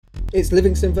It's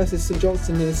Livingston versus St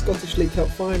Johnstone in the Scottish League Cup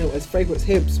final as favourites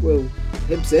Hibs will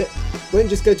Hibs it. Won't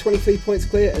just go 23 points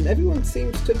clear, and everyone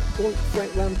seems to want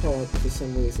Frank Lampard for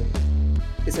some reason.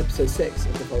 It's episode 6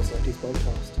 of the False 90s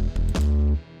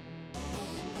podcast.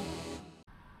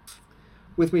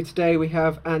 With me today we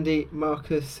have Andy,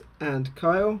 Marcus and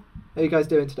Kyle. How are you guys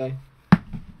doing today?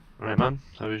 Right, man.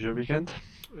 How was your weekend?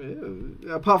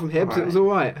 Apart from Hibs, it was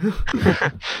alright.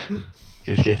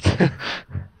 Good.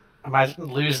 Imagine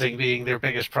losing being their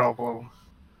biggest problem.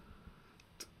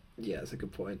 Yeah, that's a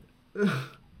good point.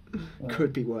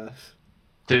 Could be worse.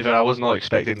 To be fair, I was not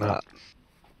expecting that.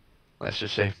 Let's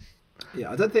just say.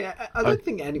 Yeah, I don't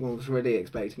think anyone was really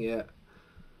expecting it.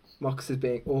 Marcus is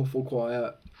being awful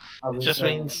quiet. It just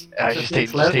means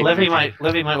Livy might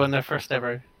win their first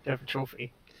ever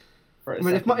trophy. I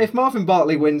mean, if Marvin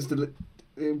Bartley wins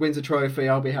a trophy,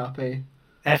 I'll be happy.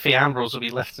 Effie Ambrose will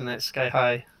be lifting it sky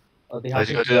high. I'll be happy.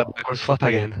 He's going to do that backwards flip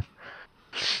again.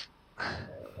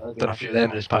 Done a few of them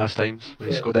in his past times.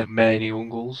 He's scored out many own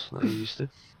goals that he used to.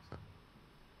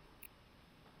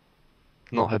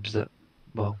 Not Hibs it.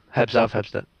 Well, Hibs have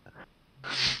Hibs it.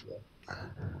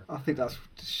 I think that's...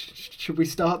 Should we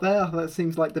start there? That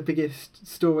seems like the biggest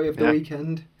story of the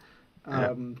weekend. I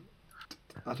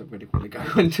don't really want to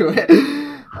go into it.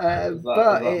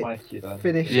 But it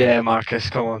finished... Yeah, Marcus,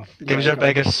 come on. Give us your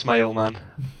biggest smile, man.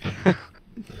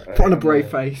 Put on a brave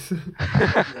face.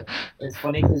 It's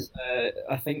funny because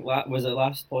I think that was the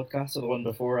last podcast or the one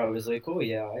before. I was like, oh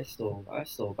yeah, I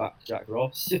still back Jack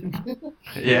Ross.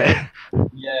 Yeah.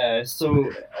 Yeah.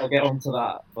 So I'll get on to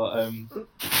that. But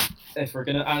if we're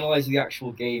gonna analyze the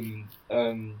actual game,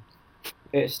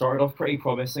 it started off pretty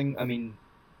promising. I mean,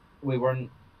 I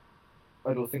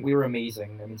don't think we were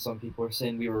amazing. I mean, some people are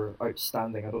saying we were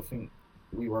outstanding. I don't think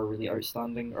we were really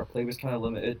outstanding. Our play was kind of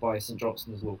limited by St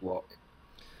Johnstone's low block.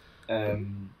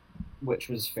 Which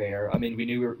was fair. I mean, we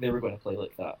knew they were going to play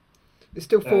like that. It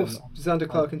still forced Xander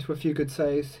Clark into a few good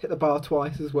saves, hit the bar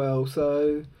twice as well,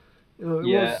 so...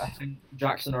 I think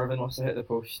Jackson Irvine must have hit the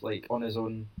post on his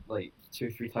own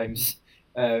 2-3 times.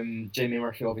 Jamie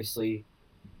Murphy obviously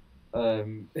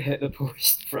hit the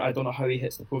post. I don't know how he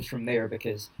hits the post from there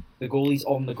because the goalie's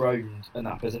on the ground in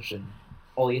that position.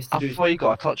 All he has to do is... I thought he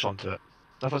got a touch onto it.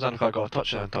 I thought Xander Clark got a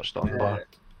touch and touched it on the bar.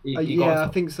 I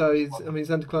think so.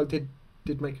 Xander Clark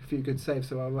did make a few good saves,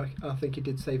 so I think he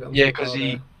did save it. Yeah, because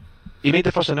he made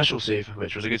the first initial save,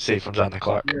 which was a good save from Xander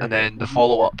Clark, and then the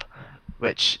follow-up,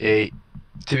 which, to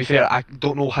be fair, I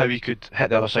don't know how he could hit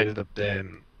the other side of the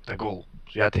goal.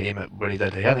 So he had to aim it where he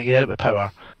did. I think he hit it with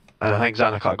power, and I think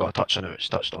Xander Clark got a touch on it, which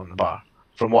touched on the bar,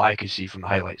 from what I could see from the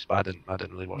highlights, but I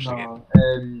didn't really watch the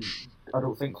game. I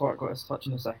don't think Clark got his touch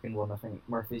in the second one. I think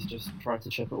Murphy's just tried to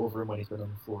chip it over him when he's been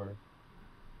on the floor.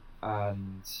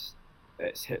 And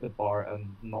it's hit the bar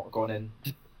and not gone in.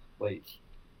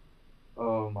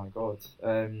 Oh my god.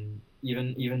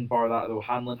 Even bar that though,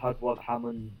 Hanlon had one.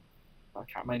 I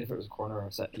can't mind if it was a corner or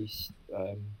a set piece.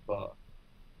 But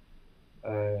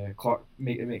Clark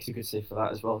makes a good save for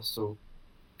that as well. So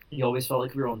you always felt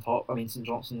like we were on top. I mean, St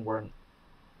Johnstone weren't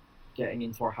getting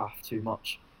into our half too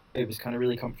much. It was kind of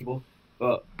really comfortable.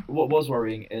 But what was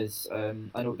worrying is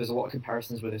I know there's a lot of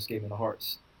comparisons with this game in the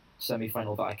Hearts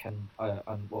semi-final that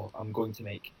I'm going to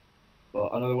make,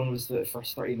 but another one was the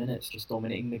first 30 minutes just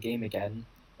dominating the game again,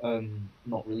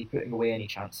 not really putting away any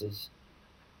chances.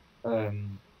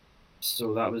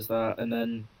 So that was that, and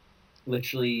then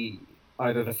literally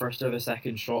either the first or the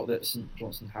second shot that St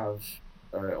Johnstone have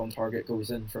on target goes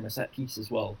in from a set piece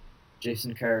as well.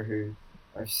 Jason Kerr, who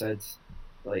I've said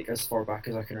as far back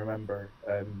as I can remember,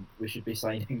 we should be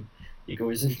signing. He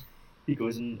goes in.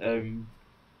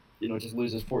 Just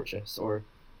loses Porteous, or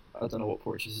I don't know what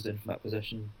Porteous is doing from that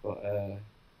position, but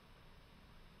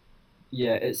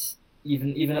it's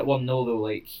even at 1-0 though.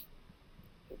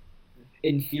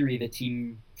 In theory, the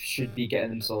team should be getting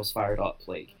themselves fired up.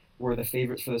 We're the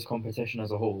favourites for this competition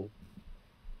as a whole.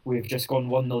 We've just gone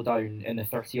 1-0 down in the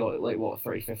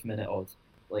 35th minute odd.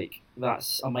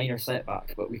 That's a minor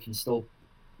setback, but we can still.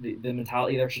 The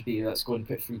mentality there should be let's go and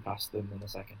put 3 past them in the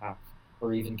second half.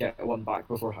 Or even get one back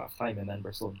before half time and then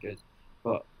we're still good.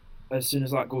 But as soon as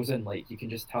that goes in, you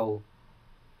can just tell,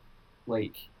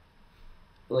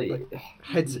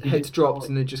 heads dropped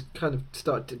and they just kind of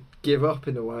start to give up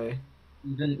in a way.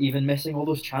 Even missing all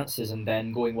those chances and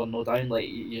then going 1-0 down,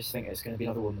 you just think it's going to be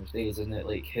another one of those days, isn't it?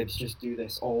 Hibs just do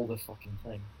this all the fucking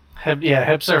time.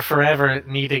 Hibs are forever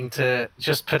needing to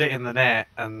just put it in the net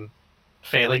and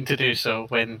failing to do so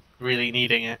when really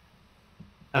needing it.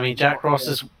 I mean, Jack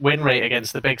Ross's win rate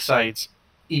against the big sides,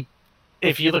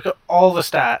 if you look at all the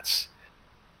stats,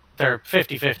 they're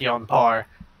 50-50 on par.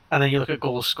 And then you look at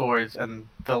goals scored, and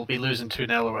they'll be losing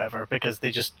 2-0 or whatever because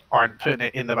they just aren't putting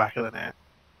it in the back of the net.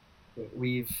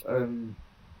 We've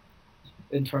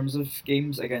in terms of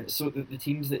games against the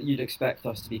teams that you'd expect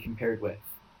us to be compared with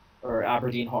are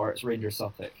Aberdeen, Hearts, Rangers,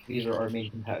 Celtic. These are our main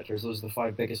competitors. Those are the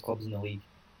 5 biggest clubs in the league.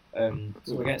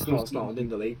 So against those Hearts not in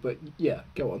the league, but yeah,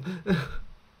 go on.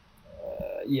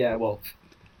 Yeah, well,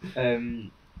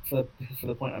 for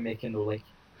the point I'm making though, like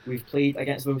we've played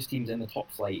against those teams in the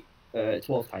top flight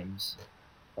 12 times.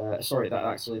 Sorry,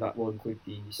 that will include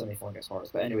the semi-final against Hearts.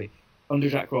 But anyway, under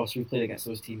Jack Ross, we've played against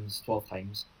those teams 12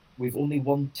 times. We've only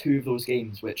won 2 of those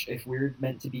games, which, if we're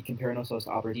meant to be comparing ourselves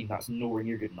to Aberdeen, that's nowhere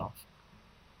near good enough.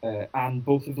 And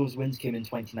both of those wins came in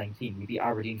 2019. We beat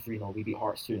Aberdeen 3-0, we beat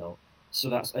Hearts 2-0. So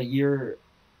that's a year,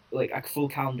 like a full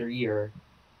calendar year,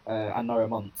 and now a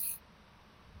month,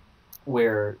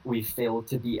 where we've failed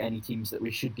to beat any teams that we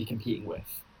should be competing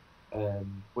with,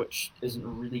 which isn't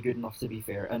really good enough, to be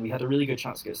fair. And we had a really good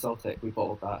chance against Celtic, we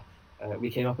bottled that.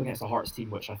 We came up against a Hearts team,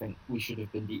 which I think we should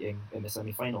have been beating in the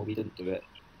semi-final. We didn't do it.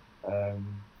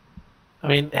 I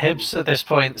mean, Hibs at this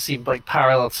point seemed like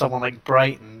parallel to someone like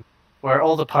Brighton, where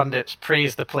all the pundits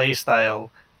praise the play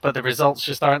style, but the results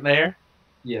just aren't there.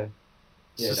 Yeah.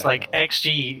 It's just like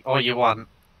XG all you want,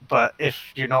 but if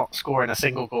you're not scoring a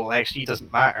single goal, XG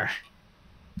doesn't matter.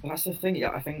 And that's the thing.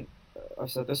 Yeah, I think I've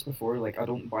said this before. Like, I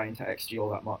don't buy into XG all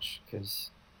that much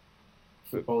because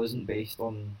football isn't based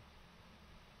on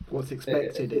what's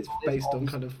expected. It's based on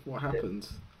kind of what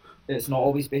happens. It's not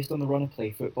always based on the run of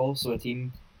play football. So a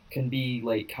team can be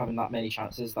like having that many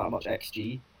chances, that much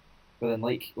XG, but then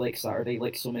like Saturday,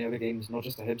 like so many other games, not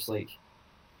just the Hibs, like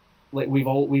we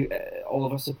all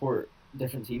of us support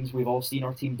different teams. We've all seen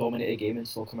our team dominate a game and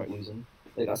still come out losing.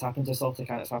 Like that's happened to Celtic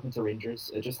and it's happened to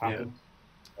Rangers. It just happened.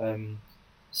 Yeah.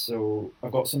 So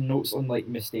I've got some notes on like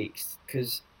mistakes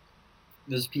because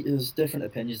there's different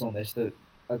opinions on this. That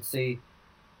I'd say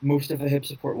most of the Hibs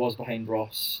support was behind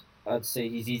Ross. I'd say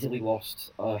he's easily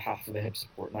lost half of the Hibs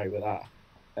support now with that.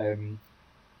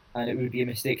 And it would be a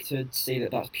mistake to say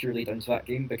that that's purely down to that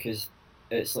game because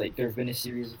it's like there have been a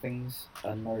series of things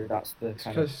and now that's the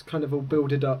kind of all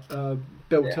built up,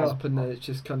 and then it's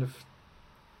just kind of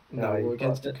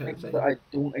against the curve. I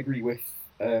don't agree with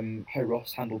how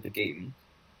Ross handled the game.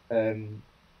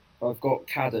 I've got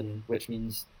Cadden, which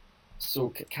means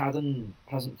Cadden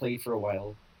hasn't played for a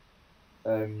while.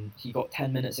 He got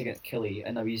 10 minutes against Killie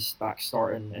and now he's back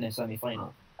starting in a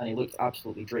semi-final and he looked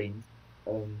absolutely drained.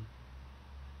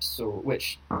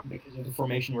 Which because of the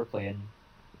formation we're playing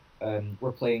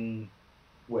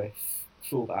with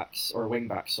fullbacks or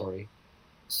wingbacks, sorry.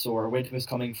 So our width was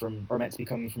meant to be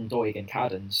coming from Doig and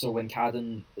Cadden. So when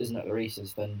Cadden isn't at the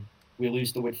races, then we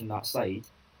lose the width from that side,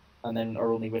 and then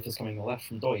our only width is coming on the left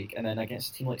from Doig. And then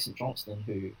against a team like St Johnstone,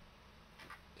 who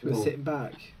are sitting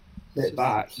back,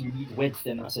 you need width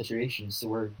in that situation. So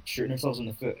we're shooting ourselves in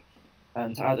the foot.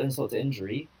 And to add insult to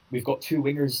injury, we've got 2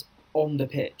 wingers on the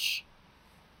pitch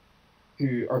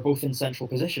who are both in central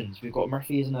positions. We've got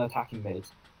Murphy as an attacking mid,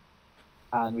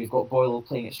 and we've got Boyle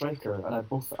playing at striker, and I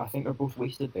think they're both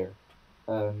wasted there.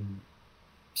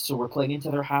 So we're playing into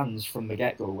their hands from the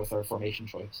get-go with our formation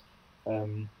choice.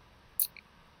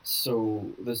 So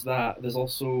there's that. There's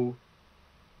also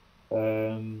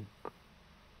that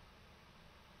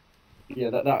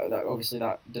obviously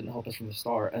that didn't help us from the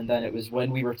start, and then it was when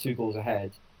we were 2 goals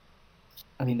ahead.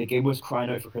 I mean, the game was crying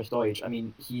out for Chris Doidge. I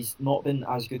mean, he's not been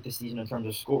as good this season in terms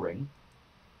of scoring,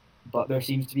 but there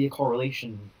seems to be a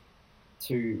correlation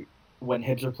to when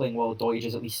Hibs are playing well, Doidge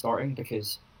is at least starting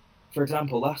because, for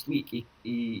example, last week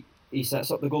he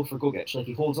sets up the goal for Gogic. Like,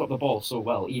 he holds up the ball so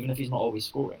well, even if he's not always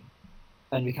scoring.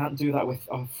 And we can't do that with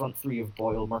a front 3 of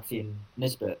Boyle, Murphy and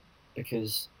Nisbet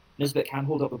because Nisbet can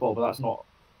hold up the ball, but that's not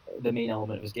the main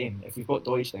element of his game. If we've got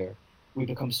Doidge there, we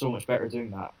become so much better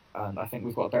doing that. And I think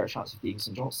we've got a better chance of beating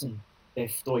St Johnstone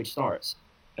if Doidge starts.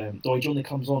 Doidge only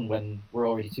comes on when we're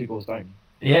already 2 goals down.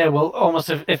 Yeah, well, almost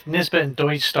if Nisbet and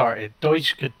Doidge started,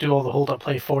 Doidge could do all the hold-up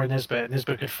play for Nisbet, and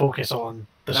Nisbet could focus on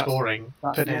the scoring,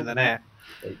 putting it in the net.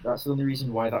 That's the only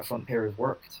reason why that front pair has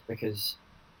worked, because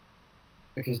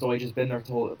Doidge has been there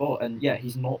to hold the ball. And yeah,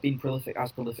 he's not been prolific.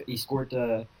 He scored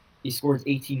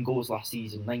 18 goals last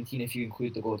season, 19 if you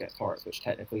include the goal against Hearts, which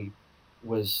technically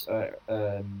was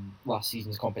last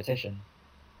season's competition.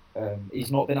 He's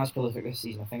not been as prolific this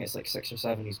season. I think it's like 6 or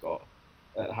 7 he's got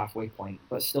at the halfway point,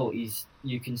 but still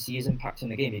you can see his impact in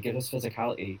the game. He gives us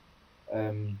physicality,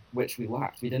 which we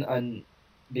lacked. We didn't, and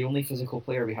the only physical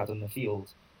player we had on the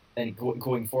field and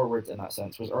going forward in that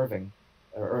sense was Irvin.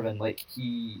 Like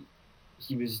he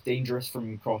was dangerous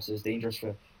from crosses,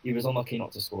 he was unlucky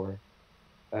not to score,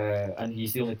 and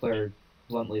he's the only player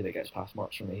bluntly that gets past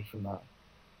marks for me from that.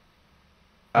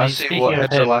 I mean, say speaking what of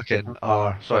Hibs are Hibs- lacking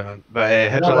are sorry man, but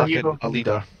Hibs No, are you lacking go. a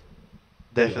leader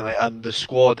definitely, and the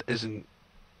squad isn't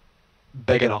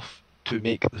big enough to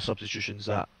make the substitutions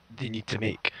that they need to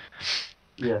make.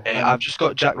 Yeah, I've just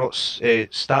got Jack Rott's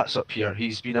stats up here.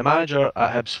 He's been a manager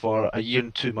at Hibs for a year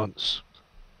and 2 months,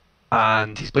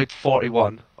 and he's played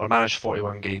 41 or managed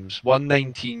 41 games, won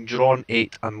 19, drawn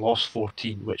 8, and lost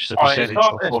 14, which is a Oh, it's percentage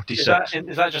not. of Is that 46.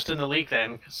 is that just in the league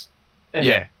then? 'Cause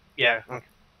Yeah, yeah, okay.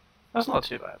 That's not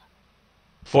too bad.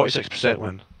 46%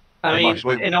 win. I mean, Marcus,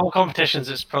 wait, in all competitions,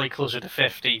 it's probably closer to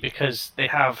 50 because they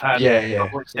have had yeah.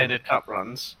 couple extended cup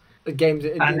runs. The games.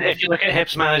 And if you look at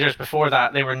Hibs managers before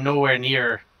that, they were nowhere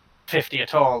near 50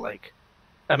 at all. Like,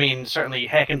 I mean, certainly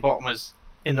Heckenbottom was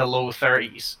in the low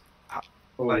 30s.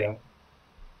 oh like, yeah.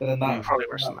 But then that, Probably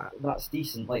worse than that. that's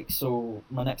decent. Like, so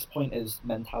my next point is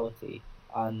mentality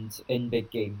and in big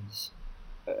games.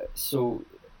 So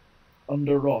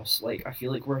under Ross, like I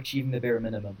feel like we're achieving the bare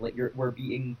minimum. Like we're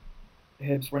beating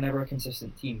Hibs were never a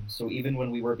consistent team. So even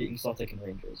when we were beating Celtic and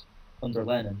Rangers under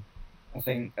Lennon, I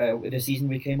think the season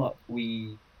we came up,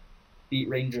 we beat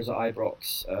Rangers at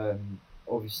Ibrox.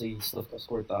 Obviously, Slivka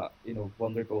scored that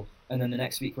wonder goal, and then the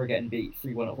next week we're getting beat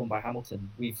 3-1 at home by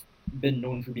Hamilton. We've been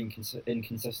known for being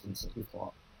inconsistent since we've come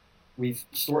up. We've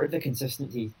sorted the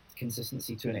consistency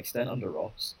to an extent under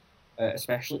Ross,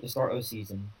 especially at the start of the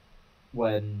season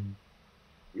when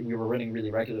we were winning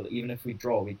really regularly. Even if we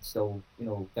draw, we'd still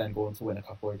then go on to win a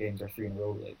couple of games or 3 in a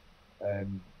row. Like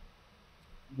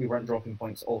we weren't dropping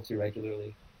points all too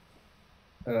regularly.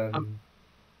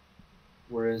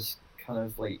 Whereas kind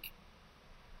of like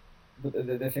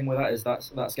the thing with that is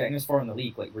that's getting us far in the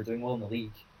league. Like we're doing well in the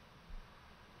league,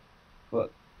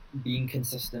 but being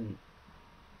consistent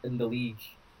in the league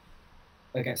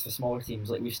against the smaller teams,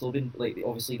 like we've still been like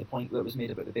obviously the point that was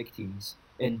made about the big teams.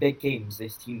 In big games,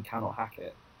 this team cannot hack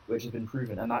it, which has been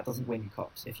proven, and that doesn't win you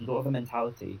cups. If you don't have a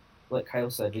mentality, like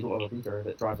Kyle said, you don't have a leader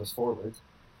that drives us forward.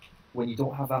 When you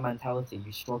don't have that mentality,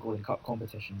 you struggle in cup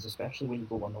competitions, especially when you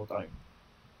go 1-0 down.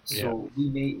 So we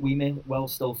may well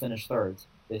still finish third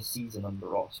this season under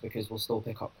Ross because we'll still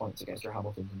pick up points against your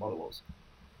Hamiltons and Motherwells.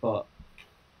 But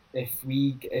if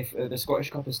the Scottish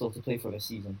Cup is still to play for this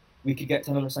season, we could get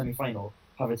to another semi-final,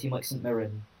 have a team like St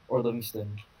Mirren or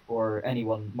Livingston or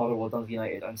anyone, Motherwell, Dundee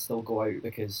United, and still go out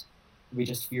because we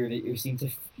just fear that we seem to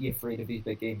be afraid of these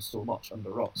big games so much under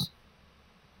Ross.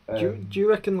 Do you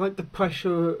reckon like the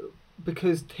pressure,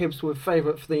 because Hibs were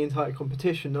favourite for the entire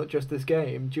competition, not just this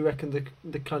game? Do you reckon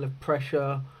the kind of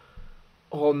pressure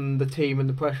on the team and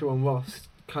the pressure on Ross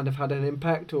kind of had an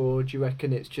impact, or do you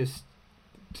reckon it's just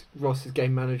Ross's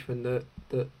game management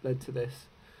that led to this?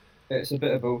 It's a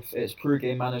bit of both. It's poor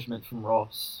game management from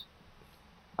Ross,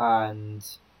 and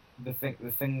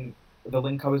the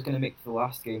link I was going to make to the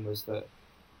last game was that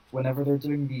whenever they're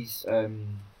doing these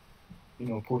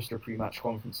poster pre-match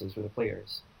conferences with the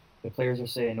players are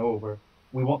saying, "Oh,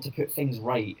 we want to put things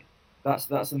right." That's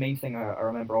the main thing I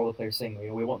remember all the players saying.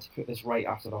 We want to put this right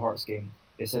after the Hearts game.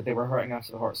 They said they were hurting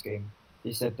after the Hearts game.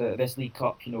 They said that this League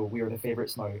Cup, we are the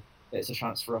favourites now. It's a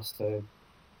chance for us to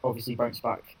obviously bounce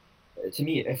back. To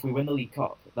me, if we win the League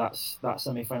Cup, that's that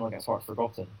semi-final against Hearts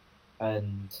forgotten,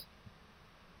 and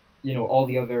all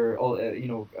the other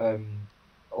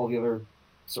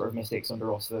sort of mistakes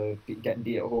under us, the getting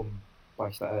beat at home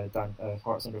by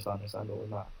Hearts under Stanley Sandal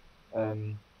and that.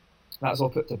 That's all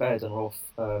put to bed, and we're all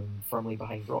firmly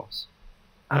behind Ross.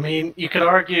 I mean, you could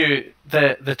argue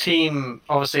that the team,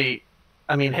 obviously,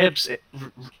 I mean, Hibs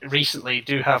recently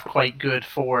do have quite good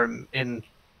form in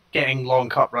getting long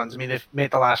cup runs. I mean, they've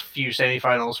made the last few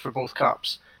semi-finals for both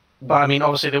cups. But, I mean,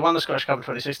 obviously, they won the Scottish Cup in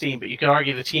 2016, but you could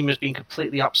argue the team has been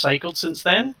completely upcycled since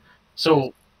then.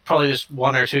 So, probably just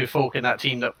one or two folk in that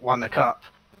team that won the cup,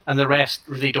 and the rest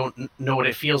really don't know what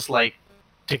it feels like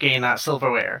to gain that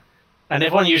silverware. And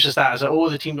everyone uses that as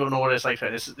the team don't know what it's like.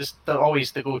 This is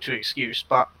always the go-to excuse.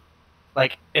 But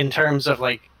like in terms of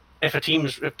like if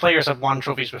players have won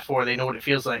trophies before, they know what it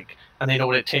feels like and they know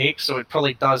what it takes. So it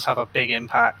probably does have a big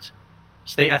impact.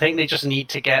 So I think they just need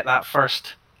to get that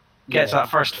first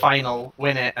final,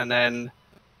 win it, and then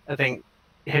I think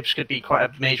Hibs could be quite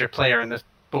a major player in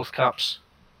both cups.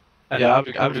 And I would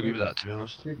agree with that, to be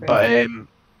honest. But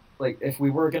like if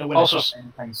we were going to win a cup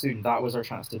anytime soon, that was our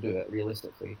chance to do it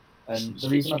realistically. And the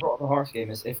reason I brought up the Hearts game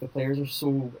is if the players are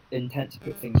so intent to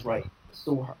put things right,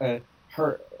 so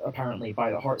hurt apparently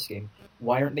by the Hearts game,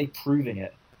 why aren't they proving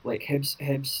it? Like Hibs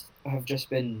have just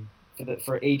been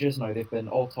for ages now. They've been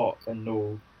all talk and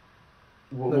no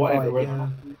whatever.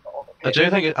 I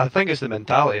think it's the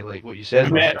mentality, like what you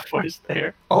said. Metaphors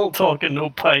there. All talk and no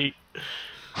bite.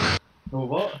 No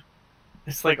what?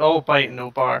 It's like all bite,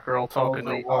 no bark, or all talk and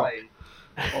no Like, walk.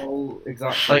 all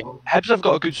exactly. Like Hibs have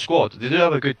got a good squad. They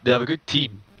have a good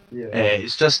team. Yeah.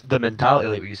 It's just the mentality,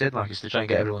 like what you said, Marcus, to try and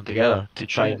get everyone together to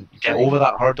try Yeah, and it's get like- over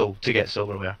that hurdle to get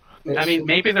silverware. I mean,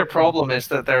 maybe their problem is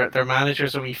that their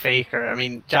manager's a wee faker. I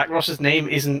mean, Jack Ross's name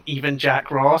isn't even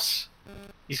Jack Ross.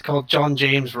 He's called John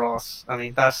James Ross. I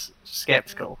mean, that's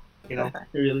skeptical, you know.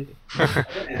 Really? I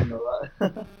didn't even know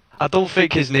that. I don't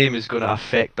think his name is going to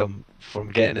affect them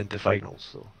from getting into finals.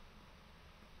 So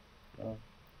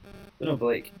No, but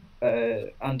like,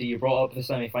 Andy, you brought up the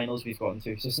semi-finals we've gotten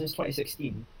to. So since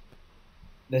 2016,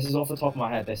 this is off the top of my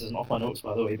head. This isn't off my notes,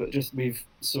 by the way. But just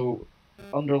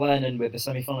under Lennon with the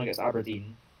semi-final against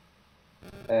Aberdeen.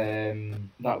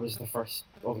 That was the first,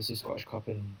 obviously, Scottish Cup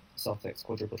in Celtic's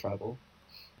quadruple treble.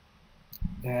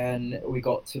 Then we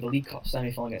got to the League Cup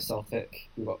semi-final against Celtic.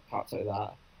 We got packed out of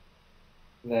that.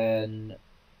 Then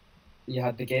you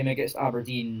had the game against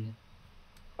Aberdeen.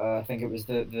 I think it was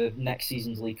the next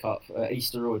season's League Cup at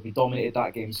Easter Road. We dominated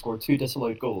that game, scored 2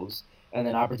 disallowed goals, and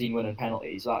then Aberdeen win in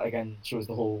penalties. That again shows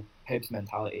the whole Hibs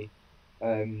mentality.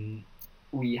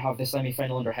 We have the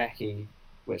semi-final under Hecky,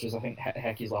 which is I think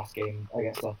Hecky's last game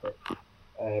against Celtic.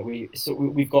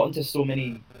 We've gotten to so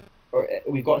many, or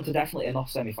we've gotten to definitely enough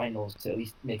semi-finals to at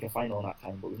least make a final in that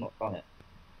time, but we've not done it.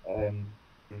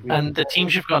 And the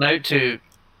teams you've gone out to,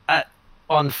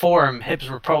 on form, Hibs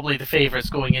were probably the favourites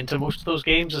going into most of those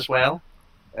games as well.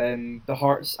 The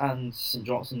Hearts and St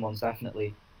Johnstone ones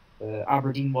definitely. The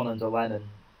Aberdeen one under Lennon.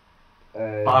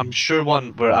 I'm sure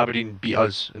one where Aberdeen beat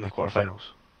us in the quarterfinals,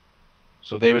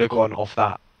 so they would have gone off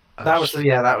that. That was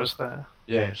the.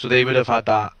 Yeah, so they would have had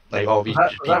that like we Was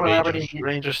that just beat when Rangers. Aberdeen beat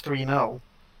Rangers 3-0?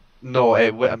 No,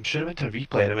 I'm sure it went to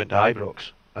replay and it went to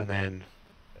Ibrox and then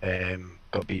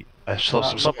got beat.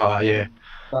 Something like that, yeah.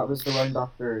 That was the round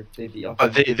after they beat us.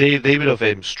 But they would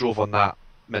have strove on that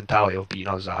mentality of beating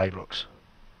us at Ibrox,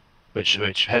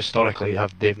 which historically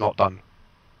they've not done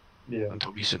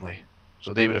until recently.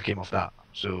 So they would have came off that.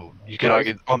 So you could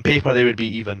argue on paper they would be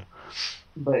even.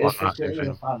 But it's Well, frustrating as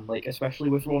that's a fan, like especially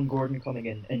with Ron Gordon coming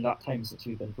in that time since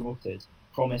we've been promoted,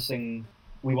 promising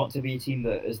we want to be a team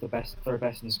that is the best, third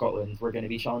best in Scotland. We're going to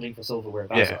be challenging for silverware.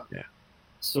 That's it. Yeah.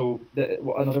 So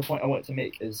another point I want to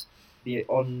make is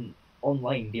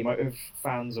online the amount of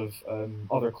fans of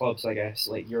other clubs, I guess,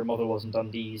 like your mother was in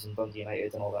Dundee's and Dundee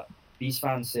United and all that. These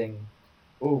fans saying,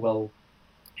 "Oh well,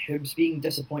 Hibs being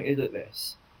disappointed at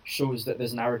this shows that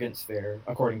there's an arrogance there,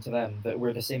 according to them, that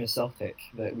we're the same as Celtic,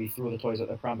 that we throw the toys at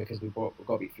their pram because we got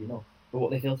beat 3-0. But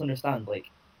what they fail to understand, like,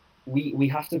 we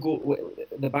have to go.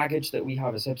 The baggage that we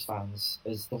have as Hibs fans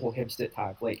is the whole Hibstit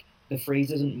tag. Like the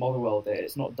phrase isn't Motherwell it,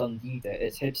 it's not Dundee it,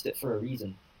 it's Hibstit for a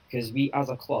reason. Because we as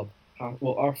a club,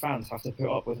 our fans have to put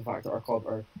up with the fact that our club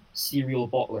are serial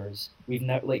bottlers. We've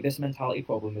now this mentality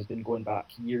problem has been going back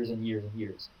years and years and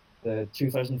years. The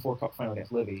 2004 Cup final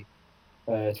against Livi,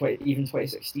 even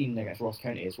 2016 against Ross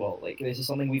County as well. Like this is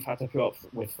something we've had to put up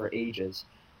with for ages.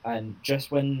 And just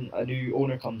when a new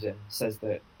owner comes in, says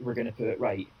that we're going to put it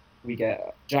right, we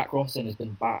get Jack Rosson has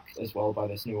been backed as well by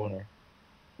this new owner.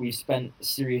 We've spent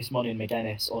serious money on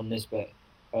McGuinness, on Nisbet,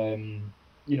 and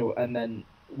then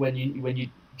when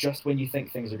you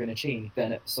think things are going to change,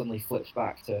 then it suddenly flips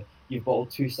back to you've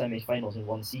bottled 2 semi-finals in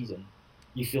 1 season.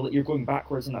 You feel that you're going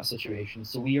backwards in that situation.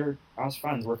 So we are, as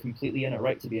fans, we're completely in it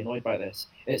right to be annoyed by this.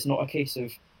 It's not a case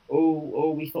of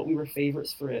we thought we were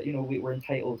favourites for it. We were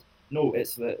entitled. No,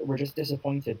 it's that we're just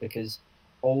disappointed because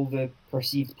all the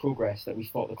perceived progress that we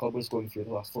thought the club was going through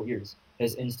the last 4 years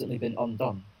has instantly been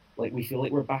undone. Like we feel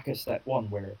like we're back at step 1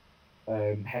 where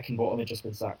Heckingbottom had just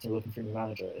been sacked and we're looking for a new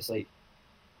manager. It's like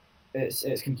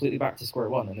it's completely back to square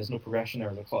one and there's no progression there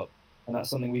as a club, and that's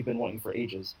something we've been wanting for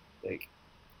ages. Like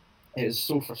it is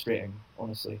so frustrating,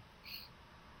 honestly.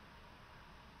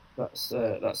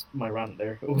 That's my rant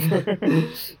there. Over.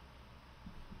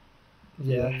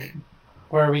 Yeah.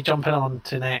 Where are we jumping on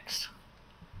to next?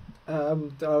 I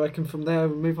reckon from there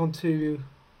we move on to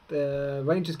the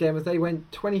Rangers game as they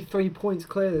went 23 points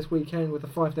clear this weekend with a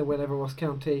 5-0 win over Ross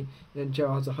County in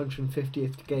Gerrard's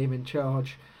 150th game in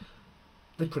charge.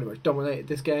 They pretty much dominated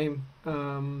this game.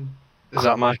 Is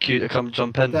that my cue to come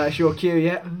jump in? That's your cue,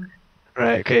 yeah.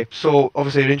 Right, okay. So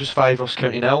obviously Rangers 5, Ross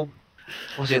County 0.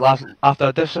 Obviously after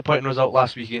a disappointing result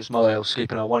last week against Motherwell,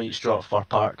 escaping a 1-each draw at Fir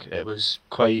Park, it was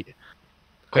quite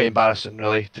embarrassing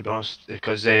really, to be honest,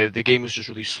 because the game was just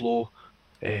really slow.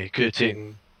 Could have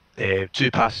taken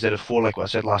 2 passes out of 4 like what I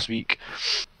said last week.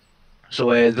 So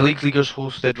the league leaguers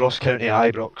hosted Ross County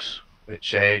at Ibrox,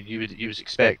 which you would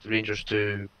expect the Rangers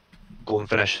to go and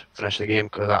finish the game,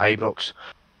 because at Ibrox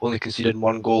only conceded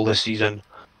 1 goal this season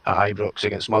at Ibrox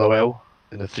against Motherwell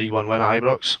in the 3-1 win at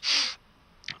Ibrox.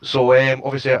 So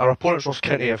obviously our opponents Ross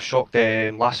County have shocked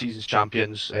last season's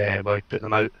champions by putting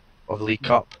them out of the League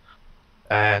Cup.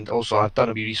 And also I've done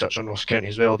a wee research on Ross County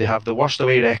as well. They have the worst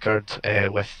away record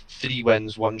with 3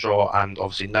 wins, 1 draw, and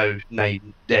obviously now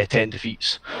 10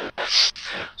 defeats.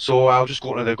 So I'll just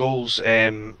go into the goals.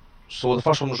 So the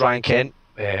first one was Ryan Kent.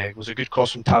 It was a good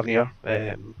cross from Tavernier,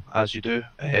 as you do.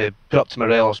 Put up to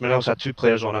Morelos. Morelos had 2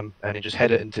 players on him, and he just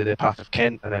hit it into the path of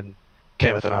Kent, and then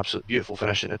Kent with an absolute beautiful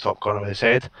finish in the top corner with his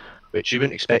head, which you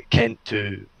wouldn't expect Kent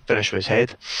to finish with his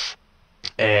head.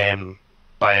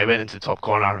 But it went into the top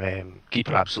corner.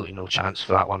 Keeper absolutely no chance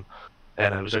for that one,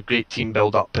 and it was a great team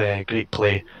build-up, great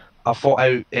play. I thought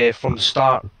out from the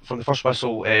start, from the first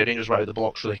whistle, Rangers were out of the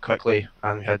blocks really quickly,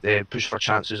 and we had pushed for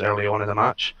chances early on in the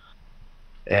match.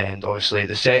 And obviously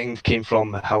the second came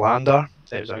from Hilander.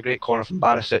 It was a great corner from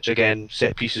Barisic again.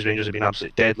 Set pieces Rangers have been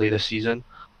absolutely deadly this season.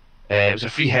 It was a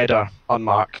free header,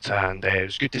 unmarked, and it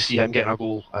was good to see him getting a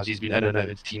goal, as he's been in and out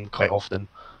of the team quite often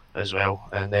as well.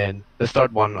 And then the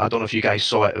third one, I don't know if you guys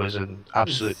saw it, it was an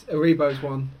absolute... It's Aribo's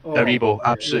one. Aribo,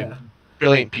 absolute yeah.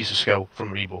 brilliant piece of skill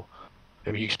from Aribo.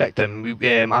 I mean, you expect him,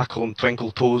 I call him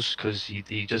Twinkle Toes, because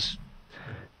he just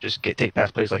take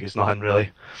best plays like it's nothing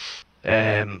really.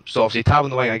 So obviously tab on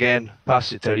the wing again,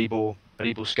 passes it to Aribo.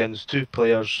 Aribo skins 2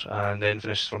 players and then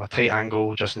finishes from a tight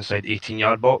angle just inside the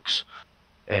 18-yard box,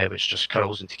 which just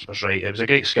curls into keeper's right. It was a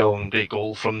great skill and great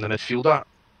goal from the midfielder.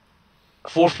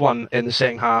 Fourth one in the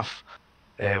second half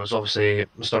was obviously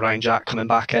Mr. Ryan Jack coming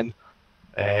back in.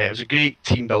 It was a great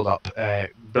team build-up,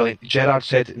 brilliant. Gerrard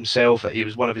said himself that it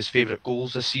was one of his favourite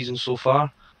goals this season so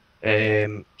far.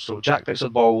 So Jack picks up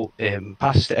the ball,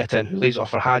 passes to Itten, who lays it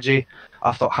off for Hadji.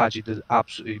 I thought Hadji did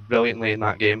absolutely brilliantly in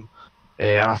that game,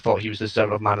 and I thought he was the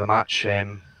deserving man of the match.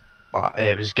 But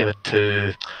it was given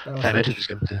to it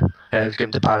was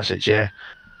given to Barisic, yeah.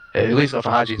 Who lays it off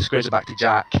for Hadji and squares it back to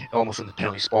Jack, almost on the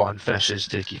penalty spot, and finishes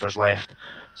to the keeper's left.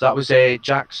 So that was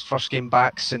Jack's first game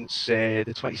back since the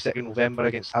 22nd November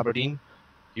against Aberdeen.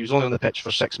 He was only on the pitch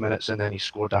for 6 minutes and then he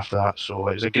scored after that. So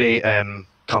it was a great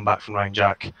comeback from Ryan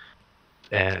Jack.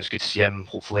 And it's good to see him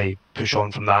hopefully push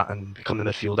on from that and become the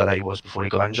midfielder that he was before he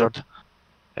got injured.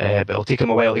 But it'll take him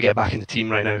a while to get back in the team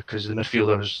right now, because the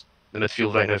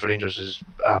midfield right now for Rangers is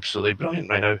absolutely brilliant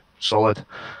right now, solid.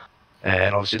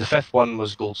 And obviously the fifth one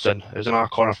was Goldson. It was an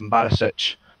corner from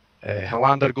Barisic.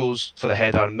 Hilander goes for the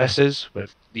header and misses,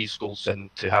 with leaves Goldson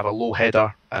to have a low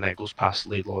header, and it goes past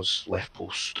Laidlaw's left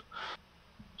post.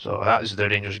 So that is the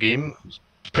Rangers game. It's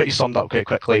pretty summed up quite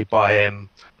quickly, but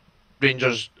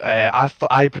Rangers,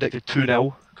 I predicted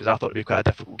 2-0 because I thought it'd be quite a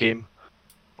difficult game,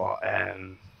 but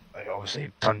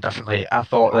obviously turned differently. I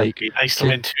thought it'd be nice to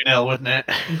win 2-0, wouldn't it?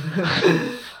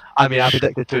 I mean, I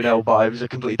predicted 2-0, but it was a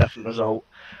completely different result.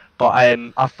 But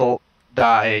I thought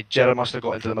that Gerrard must have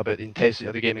got into them about the intensity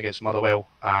of the game against Motherwell,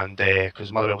 and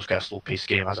because Motherwell was quite a slow-paced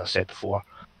game, as I said before,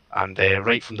 and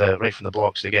right from the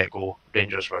blocks, the get-go,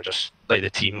 Rangers were just like the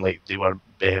team like they were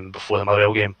before the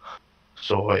Motherwell game.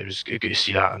 So it was good to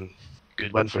see that, and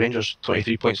good win for Rangers.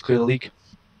 23 points clear the league.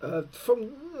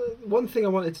 One thing I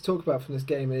wanted to talk about from this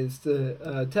game is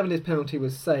the Tavernier's penalty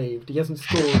was saved. He hasn't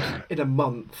scored in a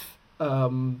month.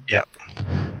 Yeah.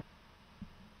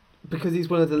 Because he's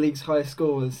one of the league's highest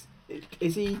scorers.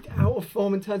 Is he out of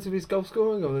form in terms of his goal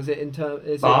scoring, or is it in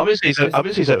terms? Obviously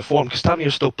he's out of form because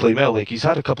Tavernier's still playing well. Like he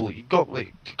got a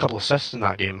couple of assists in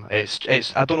that game.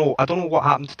 It's I don't know what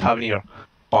happened to Tavernier,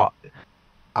 but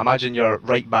imagine your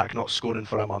right back not scoring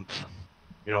for a month.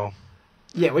 You know.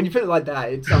 Yeah, when you put it like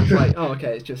that, it sounds like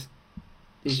okay, it's just.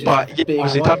 But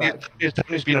yeah,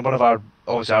 Tavernier's been one of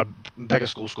our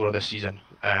biggest goal scorer this season,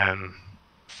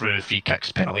 through free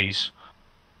kicks, penalties.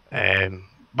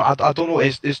 But I don't know.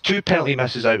 It's 2 penalty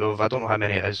misses out of I don't know how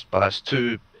many it is, but that's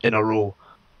 2 in a row.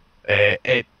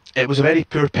 It was a very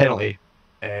poor penalty.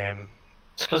 It's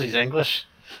because he's English.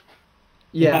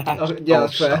 Yeah,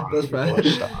 that's fair. That's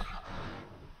fair.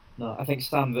 No, I think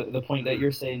Sam, the point that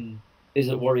you're saying, is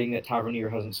it worrying that Tavernier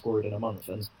hasn't scored in a month?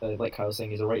 And like Kyle's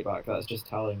saying, he's a right back. That's just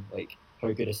telling like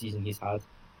how good a season he's had.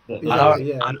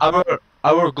 And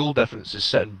our goal difference is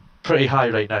sitting pretty high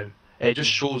right now. It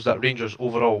just shows that Rangers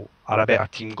overall are a better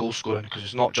team goal scoring, because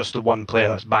it's not just the one player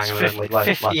that's banging around like last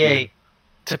 58.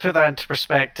 To put that into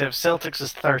perspective, Celtics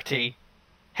is 30.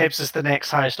 Hibs is the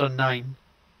next highest on 9.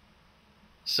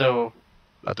 So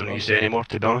I don't need to say anymore,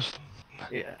 to be honest.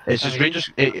 Yeah, it's just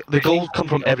Rangers. The goals come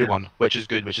from everyone, which is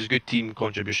good team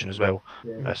contribution as well.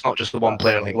 Yeah. It's not just the one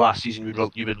player. Like last season,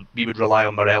 we would rely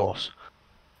on Morelos.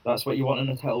 That's what you want in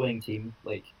a title-winning team.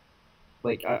 Like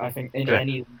I think in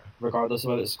any, regardless of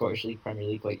whether it's Scottish League, Premier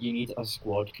League, like you need a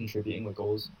squad contributing with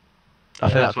goals. I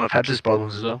think that's one of Hibs'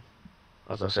 problems as well,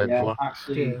 as I said before.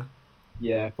 Actually,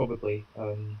 Yeah, probably.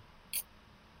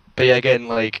 But yeah, again,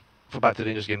 like, for back to the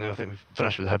Rangers game now, I think we've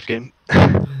finished with the Hibs game.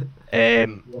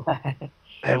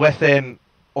 With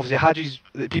obviously Hadji's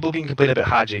people have been complaining about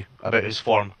Hadji about his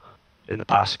form in the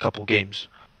past couple games,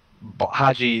 but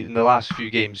Hadji in the last few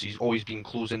games he's always been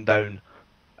closing down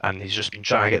and he's just been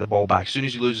trying to get the ball back. As soon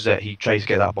as he loses it, he tries to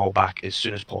get that ball back as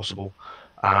soon as possible.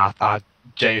 And I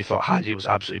genuinely thought Hadji was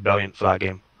absolutely brilliant for that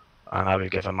game, and I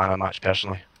would give him man of the match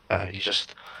personally. He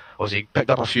just obviously picked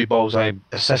up a few balls. I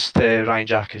assist to Ryan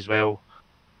Jack as well.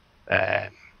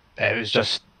 It was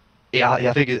just, yeah,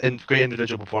 I think a great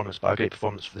individual performance, but a great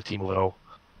performance for the team overall.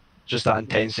 Just that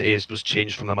intensity was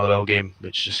changed from the Motherwell game,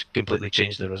 which just completely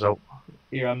changed the result.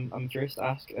 Here, I'm curious to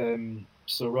ask.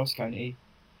 So Ross County,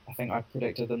 I think I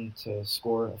predicted them to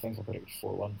score. I think I predicted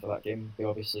 4-1 for that game. They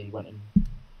obviously went and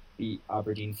beat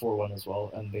Aberdeen 4-1 as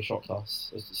well, and they shocked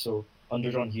us. So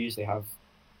under John Hughes, they have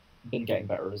been getting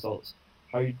better results.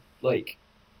 How, like,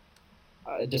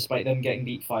 despite them getting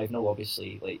beat 5-0,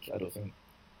 obviously, like, I don't think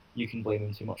you can blame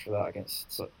them too much for that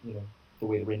against, you know, the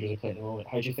way the Rangers are playing at the moment.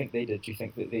 How do you think they did? Do you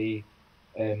think that they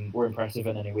were impressive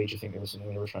in any way? Do you think there was something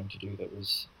they were trying to do that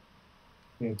was,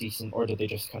 you know, decent, or did they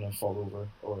just kind of fall over,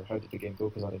 or how did the game go?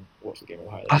 Because I didn't watch the game with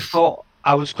the highlights. I thought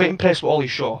I was quite impressed with Ollie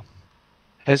Shaw.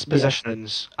 His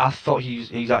positionings, I thought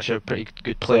he's actually a pretty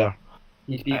good player.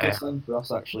 He'd be a good sign for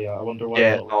us, actually. I wonder why.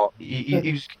 Yeah, no,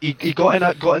 he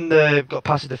got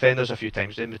past the defenders a few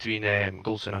times in between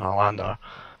Goulson and Hollander.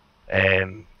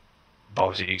 But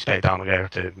obviously you expect Dan McGregor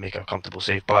to make a comfortable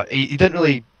save, but he didn't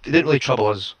really trouble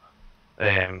us.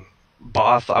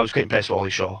 But I was quite impressed with Ollie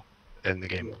Shaw in the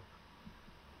game.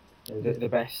 The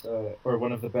best, or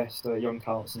one of the best young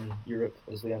talents in Europe,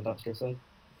 as Leanne Dansker said.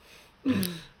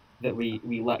 That we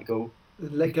let go.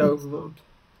 Let go.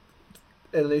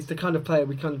 And it's the kind of player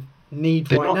we kind of need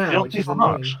Did right not, now, did which not is play for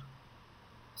annoying. March?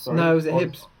 Sorry. No, it was at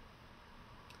Hibs.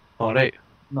 All right.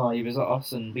 No, he was at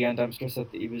us, and Leanne Dempster said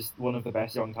that he was one of the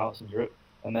best young talents in Europe,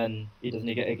 and then he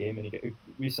doesn't get a game, and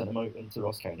we sent him out into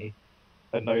Ross County,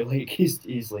 and now like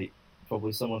he's like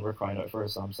probably someone we're crying out for,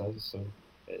 as Sam says. So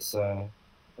it's a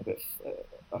bit.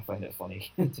 I find it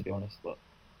funny to be honest, but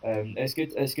it's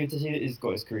good. It's good to see that he's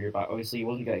got his career back. Obviously, he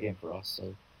wasn't getting a game for us,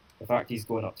 so the fact he's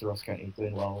going up to Ross County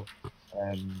doing well,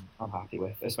 I'm happy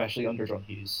with, especially under John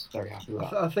Hughes. Very happy with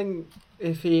that. I think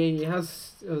if he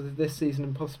has this season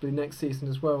and possibly next season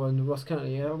as well in Ross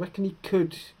County, I reckon he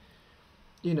could,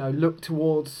 you know, look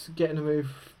towards getting a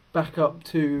move back up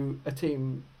to a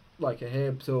team like a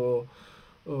Hibs or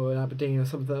an Aberdeen or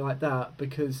something like that,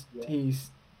 because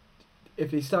if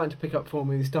he's starting to pick up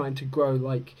form and he's starting to grow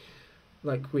like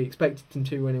we expected him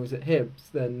to when he was at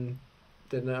Hibs, then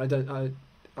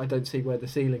I don't see where the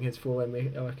ceiling is for him.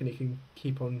 I reckon he can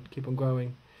keep on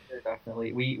growing. Yeah,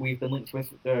 definitely. We've been linked with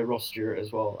Ross Stewart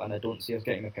as well, and I don't see us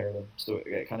getting a pair of them. So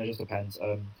it kind of just depends.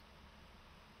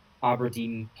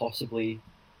 Aberdeen possibly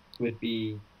would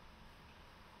be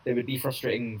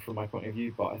frustrating from my point of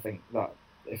view, but I think that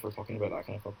if we're talking about that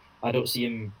kind of club, I don't see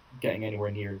him getting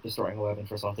anywhere near the starting 11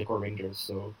 for Celtic or Rangers.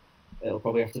 So it'll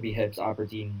probably have to be Hibs,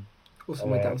 Aberdeen, Or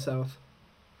somewhere down south.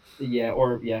 Yeah,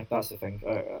 that's the thing.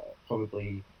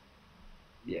 Probably,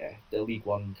 the League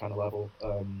One kind of level.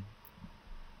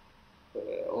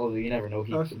 Although you never know.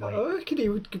 I reckon he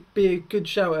would be a good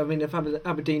shout. I mean, if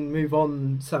Aberdeen move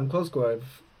on Sam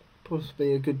Cosgrove,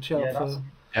 possibly a good shout for.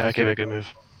 Yeah, I give it a good move.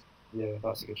 Yeah,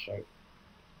 that's a good shout.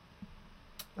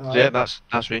 So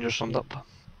that's Rangers summed up.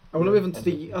 I want to move on to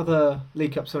the other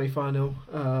League Cup semi-final,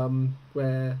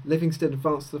 where Livingston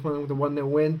advanced to the final with a 1-0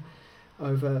 win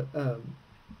over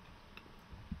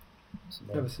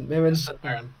St Mirren.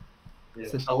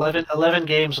 Yeah. 11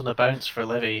 games on the bounce for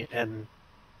Livy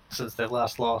since they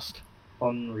last lost.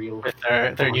 Unreal. With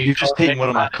their new You've just taken one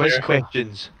of my quiz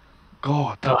questions.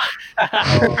 God. Oh.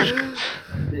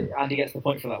 Andy gets the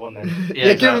point for that one then.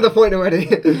 Yeah, exactly. Give him the point already.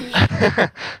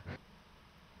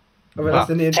 That's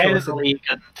in the intro.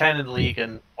 10 in the league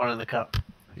and 1 in the cup.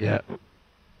 Yeah.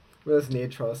 Well, that's in the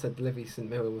intro. I said Livy St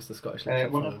Mirren was the Scottish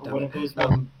League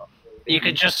Cup. You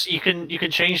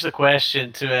can change the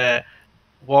question to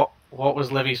what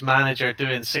was Livy's manager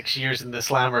doing 6 years in the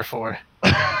Slammer for?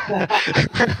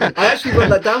 I actually wrote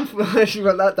that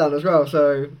down as well.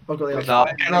 So I've got the answer. I'll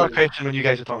get another question when you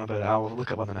guys are talking about it. I'll look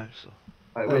up one now. So.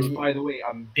 Which, by the way,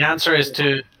 the answer is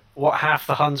to what half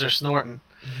the Huns are snorting.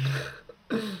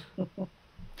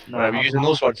 Right, we're using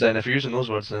those words then. If you're using those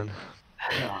words then.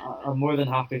 I'm more than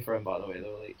happy for him, by the way,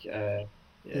 though.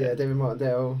 Yeah, David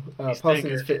Martindale passing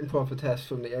his fit and proper test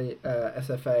from the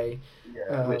SFA.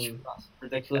 Yeah, which that's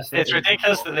ridiculous. It's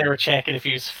ridiculous that they were checking if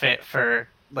he was fit for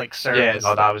service. Yeah,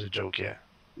 no, that was a joke. Yeah.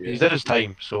 He did his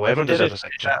time, so everyone deserves a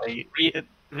second chance.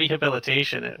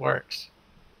 rehabilitation, it works.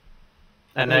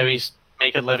 And now he's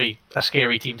making Livi a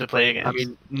scary team to play against. I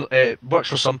mean, it works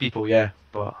for some people, yeah,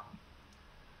 but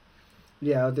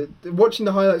Yeah, watching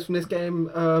the highlights from this game,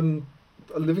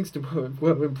 Livingston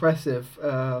were impressive.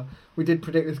 We did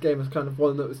predict this game as kind of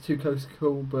one that was too close to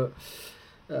call, but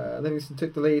Livingston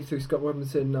took the lead through Scott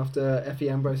Robinson after Effie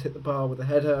Ambrose hit the bar with a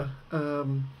header.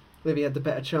 Livy had the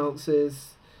better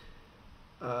chances.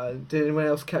 Did anyone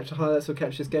else catch the highlights or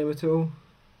catch this game at all?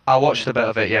 I watched a bit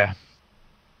of it, yeah.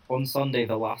 On Sunday,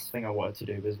 the last thing I wanted to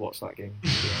do was watch that game.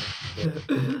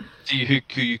 See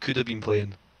who you could have been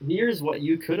playing. Here's what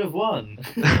you could have won.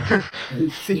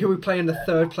 See who we play in the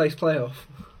third place playoff.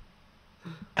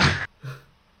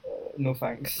 No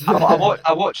thanks.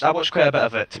 I watched quite a bit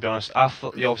of it, to be honest. I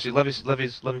thought, yeah, obviously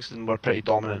Livingston were pretty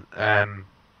dominant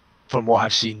from what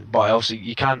I've seen, but obviously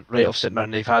you can't write off St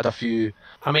Mirren. They've had a few.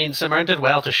 I mean, St Mirren did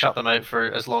well to shut them out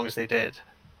for as long as they did.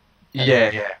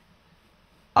 Yeah.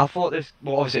 I thought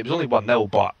obviously it was only 1-0,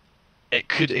 but it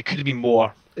could have been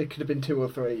more. It could have been 2 or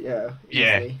 3, yeah.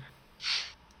 Yeah. Easily.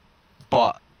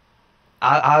 But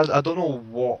I don't know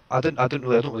what I don't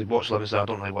really watch Livingston. I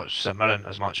don't really watch St Mirren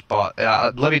as much, but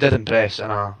Livy did impress,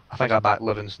 and I think I backed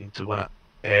Livingston to win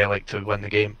it, to win the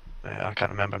game. I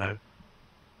can't remember now,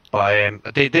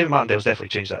 but David Martindale's definitely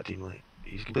changed that team. Like,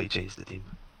 he's completely changed the team.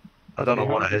 I don't know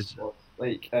what it is.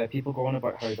 Like people go on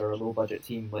about how they're a low budget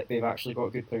team. Like they've actually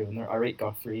got good players in there. I rate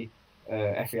Guthrie,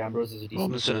 Effie Ambrose is a decent.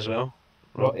 Robinson as well.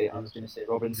 I was going to say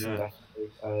Robinson,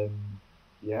 definitely.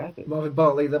 Yeah. Marvin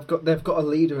Bartley, they've got a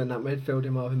leader in that midfield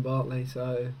in Marvin Bartley,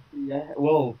 so yeah.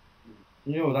 Well,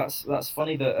 that's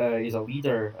funny that he's a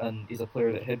leader and he's a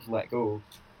player that Hibs let go.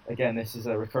 Again, this is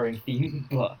a recurring theme,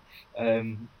 but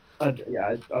I'm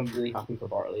really happy for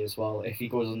Bartley as well. If he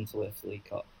goes on to lift the League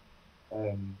Cup,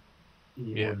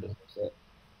 he deserves it.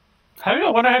 I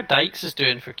wonder how Dykes is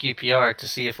doing for QPR to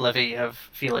see if Livy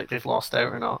feel like they've lost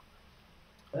out or not.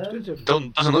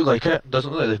 Doesn't look like it.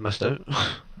 Doesn't look like they've missed out.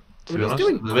 He's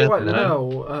doing quite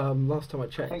well. Last time I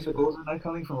checked. I think the goals are now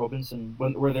coming from Robinson.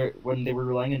 When they were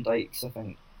relying on Dykes, I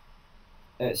think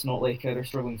it's not like they're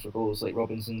struggling for goals. Like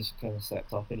Robinson's kind of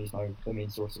stepped up and he's now the main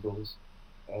source of goals,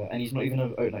 and he's not even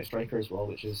an out-and-out striker as well,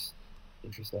 which is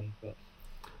interesting. But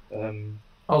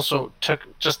also,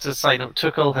 just a side note,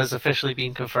 Tuchel has officially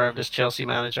been confirmed as Chelsea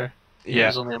manager. Yeah, it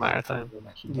was only a matter of time.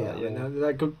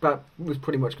 That was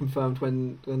pretty much confirmed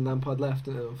when Lampard left,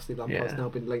 and obviously Lampard's now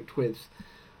been linked with.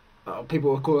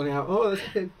 People were calling out,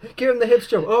 give him the Hibs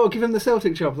job, give him the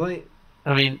Celtic job. Like,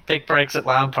 I mean, big Brexit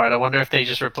Lampard. I wonder if they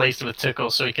just replaced him with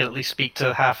Tuchel so he can at least speak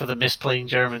to half of the misplaying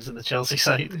Germans in the Chelsea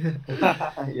side.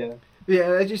 Yeah,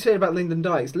 as you said about Lyndon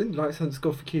Dykes hasn't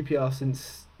scored for QPR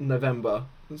since November,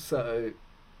 so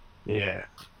yeah.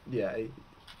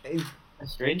 It's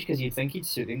strange because you'd think he'd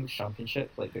suit the English Championship,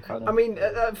 like the kind of. I mean,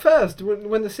 at first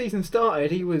when the season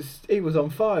started, he was on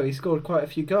fire. He scored quite a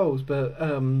few goals, but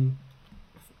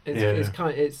he's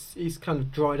kind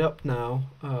of dried up now.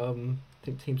 I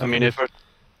think teams. I mean, if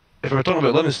we're talking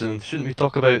about Livingston, shouldn't we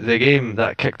talk about the game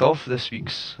that kicked off this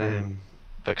week's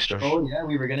fixtures? Oh yeah,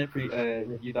 we were going to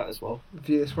review that as well.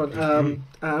 Review this one,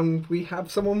 and we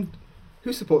have someone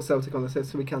who supports Celtic on the set,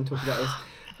 so we can talk about this.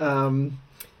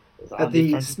 At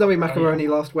the Snowy Macaroni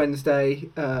last Wednesday,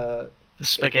 the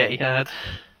spaghetti head.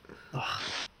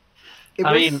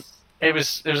 It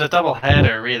was a double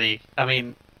header, really. I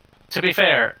mean, to be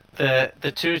fair, the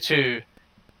 2-2.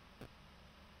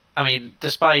 I mean,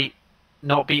 despite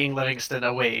not beating Livingston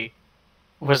away,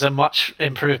 was a much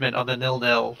improvement on the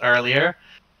 0-0 earlier,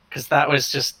 because that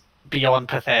was just beyond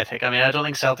pathetic. I mean, I don't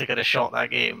think Celtic had a shot that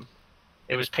game.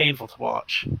 It was painful to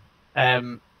watch.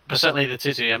 But certainly the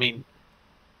 2-2. I mean,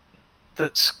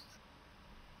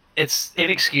 it's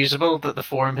inexcusable that the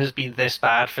form has been this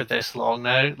bad for this long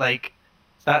now. Like,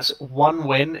 that's one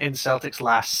win in Celtic's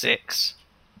last 6.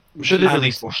 I'm sure they've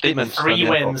released more statements.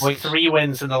 3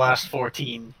 wins in the last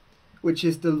 14. Which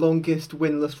is the longest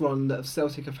winless run that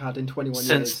Celtic have had in 21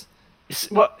 years. It's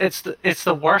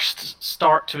the worst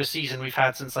start to a season we've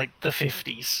had since like the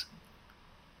 50s.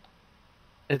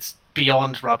 It's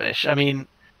beyond rubbish. I mean,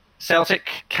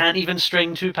 Celtic can't even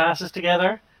string 2 passes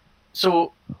together.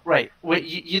 So, right,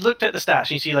 you looked at the stats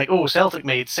and you see, like, Celtic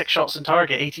made 6 shots on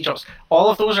target, 18 shots. All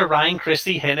of those are Ryan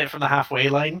Christie hitting it from the halfway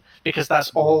line, because that's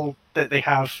all that they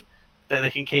have, that they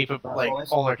can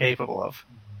all they're capable of.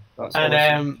 That's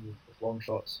long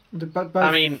shots. Both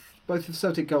of the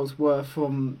Celtic goals were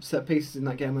from set pieces in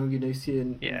that game. Elyounoussi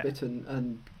and Bitton,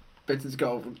 and Bitton's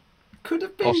goal could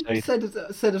have been said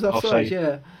as offside.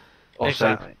 Yeah,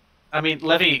 exactly. I mean,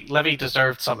 Livi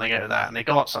deserved something out of that, and they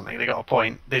got something. They got a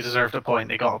point. They deserved a point.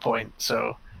 They got a point.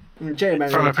 So,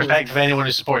 from a perspective of anyone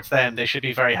who supports them, they should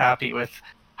be very happy with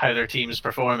how their team is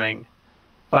performing.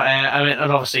 But I mean,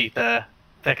 and obviously the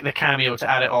cameo to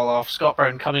add it all off, Scott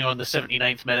Brown coming on the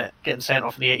 79th minute, getting sent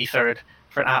off in the 83rd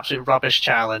for an absolute rubbish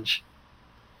challenge.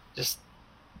 Just.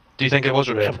 Do you think it was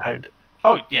a red? Compounded.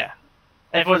 Oh yeah.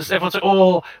 Everyone's like,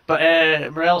 oh, but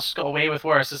Morel's got away with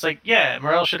worse. It's like, yeah,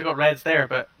 Morel should have got reds there,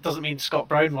 but it doesn't mean Scott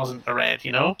Brown wasn't a red,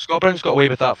 you know? Scott Brown's got away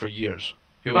with that for years.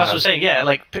 That's what I'm saying, yeah.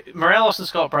 Like, Morelos and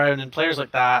Scott Brown and players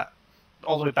like that,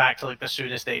 all the way back to like the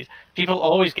soonest days, people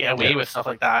always get away with stuff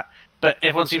like that, but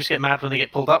everyone seems to get mad when they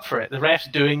get pulled up for it. The ref's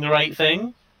doing the right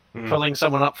thing, pulling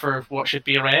someone up for what should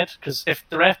be a red, because if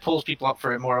the ref pulls people up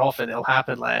for it more often, it'll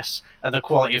happen less, and the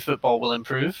quality of football will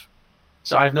improve.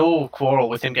 So I have no quarrel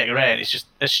with him getting red. It's just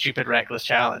a stupid, reckless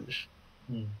challenge.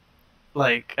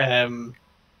 Like, it's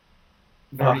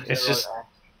just,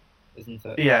 isn't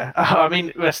it? Yeah. I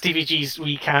mean, with Stevie G's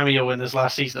wee cameo in his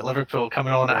last season at Liverpool,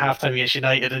 coming on at halftime against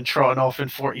United and trotting off in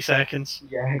 40 seconds.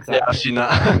 Yeah, exactly. Yeah, I've seen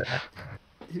that.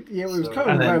 Yeah, it was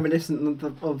kind of reminiscent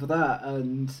of that,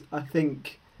 and I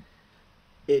think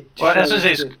it. Well, that's what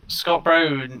it is. Scott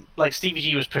Brown, like Stevie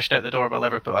G was pushed out the door by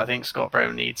Liverpool. I think Scott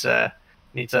Brown needs a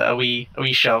wee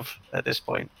shove at this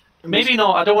point. Maybe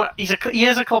not. I don't want. He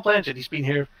is a club legend. He's been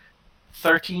here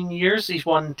 13 years. He's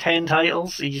won 10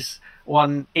 titles. He's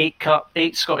won 8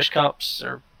 Scottish Cups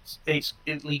or 8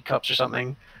 League Cups or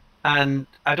something. And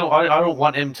I don't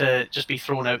want him to just be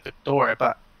thrown out the door.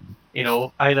 But you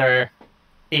know, either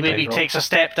he maybe takes a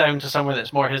step down to somewhere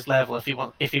that's more his level if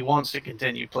he wants to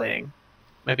continue playing.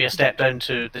 Maybe a step down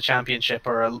to the Championship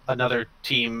or another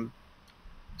team.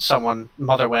 Someone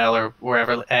Motherwell or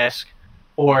wherever esque,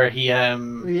 or he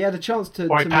had a chance to,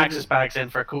 or he packs his bags in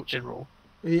for a coaching role.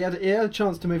 He had a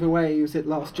chance to move away. He was it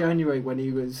last January when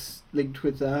he was linked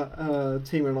with a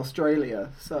team in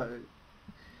Australia. So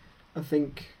I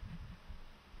think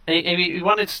he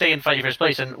wanted to stay and fight for his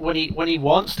place. And when he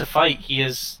wants to fight, he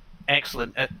is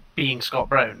excellent at being Scott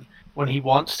Brown. When he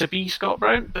wants to be Scott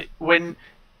Brown, but when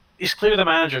it's clear the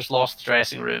manager's lost the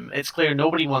dressing room, it's clear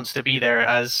nobody wants to be there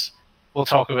as. We'll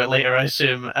talk about it later, I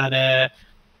assume. And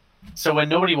so when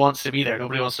nobody wants to be there,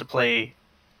 nobody wants to play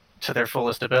to their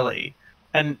fullest ability.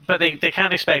 But they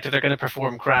can't expect if they're going to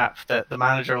perform crap that the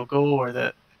manager will go or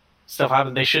that stuff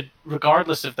happen. They should,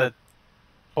 regardless of the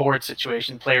board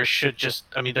situation, players should just.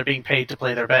 I mean, they're being paid to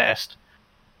play their best.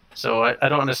 So I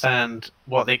don't understand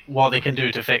what they can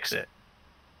do to fix it.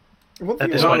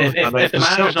 At this point, if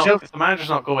the manager's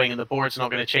not going and the board's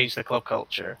not going to change the club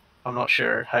culture, I'm not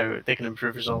sure how they can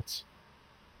improve results.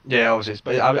 Yeah, obviously,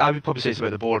 but I would probably say it's about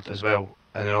the board as well,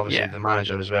 and then obviously the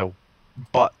manager as well.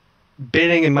 But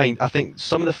bearing in mind, I think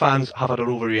some of the fans have had an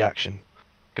overreaction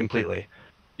completely.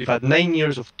 You've had 9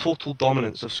 years of total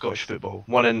dominance of Scottish football,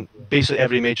 won in basically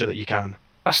every major that you can.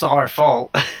 That's not our fault.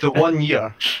 The 1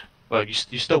 year, well, you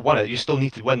still won it. You still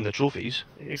need to win the trophies.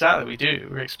 Exactly, we do.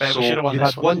 We should have won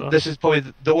this one. This is probably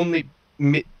the only,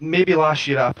 maybe last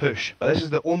year at a push, but this is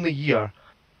the only year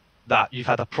that you've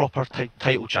had a proper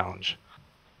title challenge.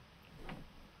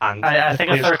 And I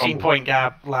think a 13-point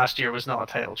gap last year was not a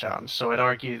title challenge, so I'd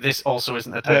argue this also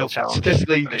isn't a title challenge.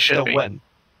 Statistically, you could still win.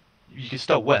 You could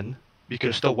still win. You could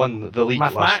have still won the league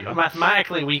last year.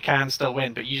 Mathematically, we can still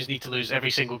win, but you just need to lose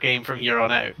every single game from here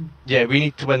on out. Yeah, we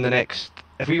need to win the next.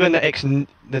 If we win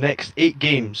the next 8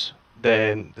 games,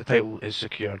 then the title is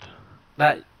secured.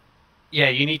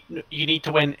 You need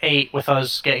to win 8 with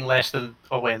us getting less than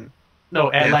a win. No,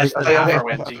 less than half our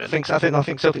wins even. I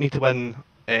think Celtic need to win.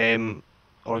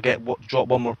 Or drop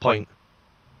 1 more point,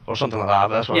 or something like that.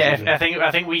 That's what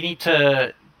I think we need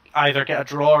to either get a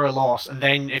draw or a loss, and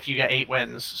then if you get 8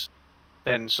 wins,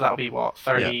 then so that'll be what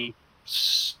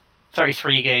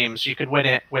 33 games. You could win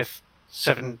it with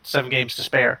seven games to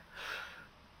spare,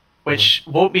 which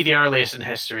won't be the earliest in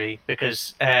history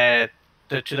because the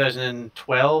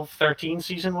 2012-13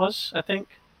 season was, I think,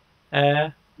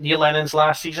 Neil Lennon's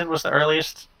last season was the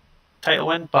earliest title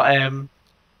win, but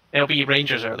it'll be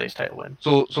Rangers' earliest title win.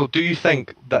 So do you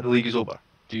think that the league is over?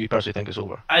 Do you personally think it's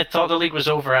over? I thought the league was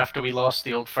over after we lost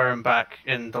the Old Firm back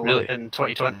in in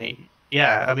 2020.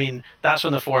 Yeah, I mean that's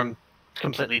when the form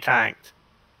completely tanked.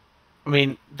 I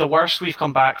mean the worst we've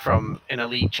come back from in a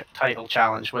league title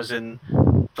challenge was in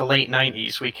the late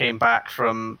 90s. We came back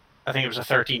from I think it was a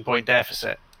 13-point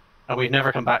deficit, and we've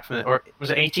never come back from it. Or was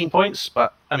it 18 points?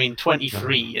 But I mean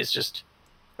 23 is just.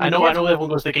 I know everyone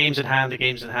goes the games in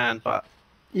hand, but.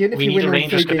 We need a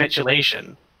Rangers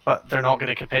capitulation, but they're not going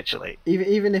to capitulate.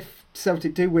 Even if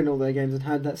Celtic do win all their games in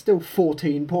hand, that's still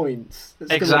 14 points.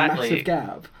 That's still a massive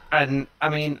gap. And, I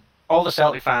mean, all the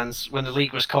Celtic fans, when the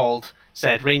league was called,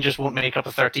 said Rangers won't make up a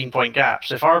 13-point gap.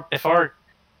 So if our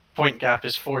point gap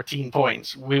is 14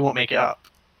 points, we won't make it up.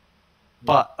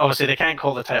 But obviously they can't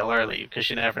call the title early because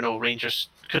you never know. Rangers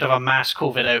could have a mass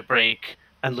COVID outbreak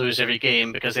and lose every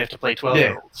game because they have to play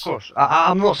 12-year-olds. Of course.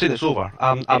 I'm not saying it's over.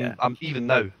 I'm even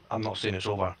now. I'm not saying it's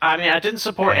over. I mean, I didn't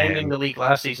support ending the league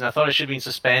last season. I thought it should have been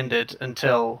suspended and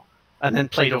then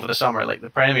played over the summer like the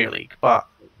Premier League. But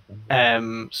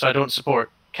so I don't support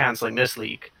cancelling this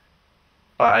league.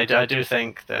 But I do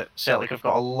think that Celtic have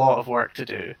got a lot of work to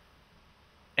do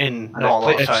in not a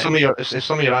lot of time. If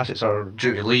some of your assets are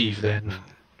due to leave, then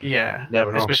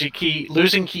never know. Especially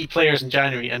losing key players in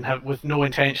January and with no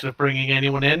intention of bringing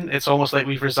anyone in. It's almost like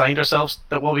we've resigned ourselves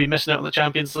that we'll be missing out on the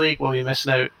Champions League, we'll be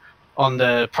missing out on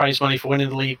the prize money for winning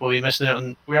the league, we'll be missing out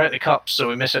on we're out the cups, so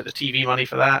we miss out the TV money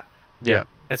for that. Yeah,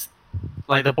 it's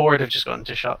like the board have just gone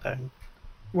to shutdown,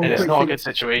 and it's not a good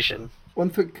situation. One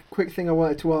quick thing I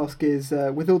wanted to ask is,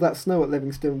 with all that snow at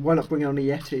Livingston, why not bring on a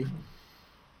Yeti?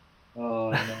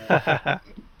 Oh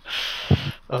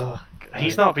no.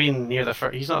 He's not been near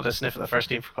he's not the sniff of the first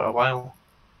team for quite a while.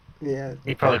 Yeah.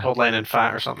 He probably called Lennon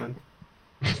fat or something.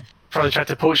 Probably tried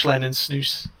to poach Lennon's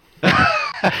snooze. Probably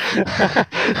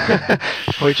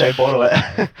try to borrow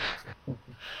it.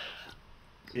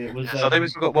 It was, so I think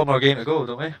we've got one more game to go,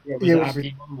 don't we? Yeah, it was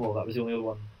Aberdeen Motherwell, that was the only other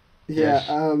one.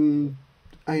 Yeah,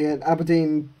 yes.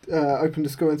 Aberdeen opened the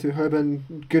scoring through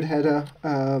Herban, good header.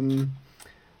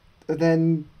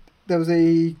 Then there was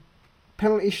a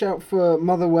penalty shout for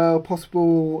Motherwell,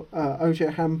 possible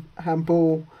OJ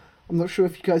handball. I'm not sure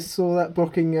if you guys saw that,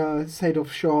 blocking his head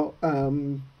off shot. I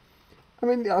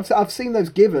mean, I've seen those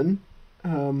given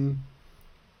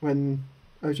when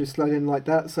OJ slid in like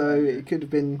that, so it could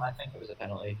have been. I think it was a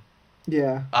penalty.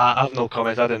 Yeah. I have no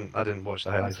comments. I didn't watch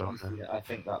the highlights of it. I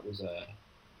think that was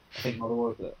I think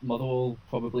Motherwell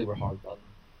probably were hard done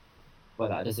by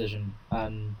that decision,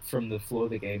 and from the flow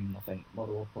of the game, I think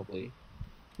Motherwell probably.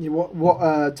 Yeah,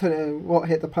 what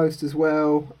hit the post as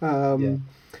well, and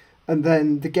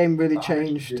then the game really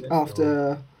changed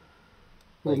after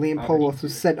Liam Polworth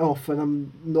was sent off, and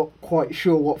I'm not quite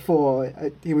sure what for.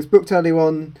 He was booked early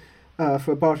on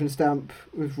for a barge and stamp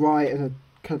with Wright and a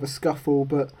kind of a scuffle,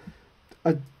 but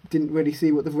I didn't really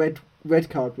see what the red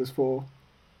card was for.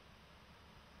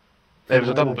 It was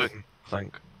a double booking, I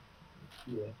think.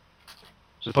 Yeah.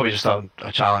 So it's probably just a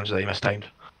challenge that he mistimed.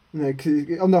 No,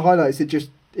 because on the highlights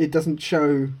it doesn't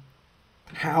show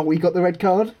how he got the red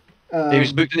card. He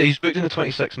was booked in the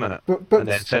 26th minute, but and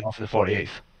then sent off in the 48th.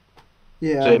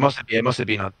 Yeah. So it must have been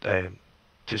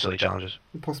two silly challenges.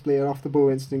 Possibly an off the ball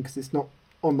incident, because it's not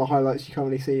on the highlights. You can't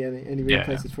really see any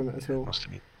replays from it at all. Must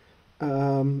have been.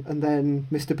 And then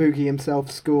Mr. Boogie himself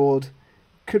scored.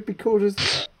 Could be called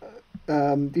as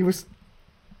he was.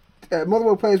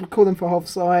 Motherwell players would call him for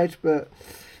offside, but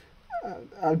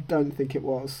I don't think it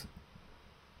was.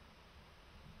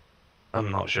 I'm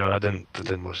not sure. I didn't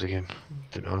watch the game,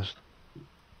 to be honest.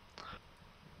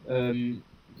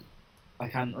 I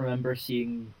can't remember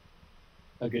seeing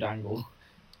a good angle.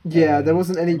 Yeah, there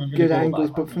wasn't any good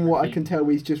angles, but from what I can tell,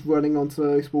 he's just running onto the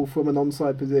loose ball from an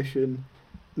onside position,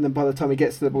 and then by the time he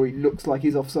gets to the ball, he looks like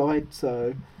he's offside.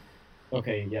 So.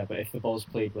 Okay, yeah, but if the ball's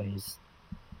played when he's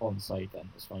onside, then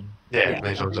it's fine. Yeah,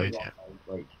 he's onside. Yeah.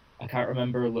 Like, I can't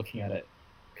remember looking at it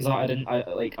because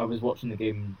I was watching the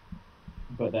game,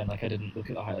 but then I didn't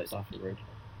look at the highlights afterward,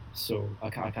 so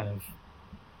I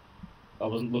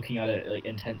wasn't looking at it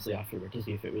intensely afterward to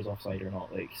see if it was offside or not.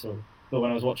 So, but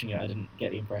when I was watching it, I didn't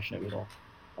get the impression it was off.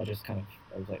 I just I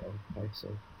was like, oh, okay, so.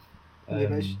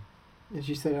 As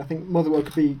you said, I think Motherwell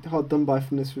could be hard done by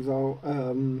from this result.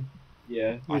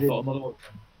 Yeah, I thought Motherwell.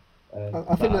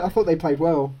 I thought they played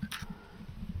well.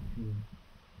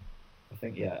 I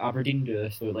think Aberdeen do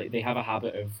this though. They have a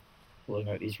habit of pulling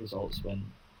out these results when,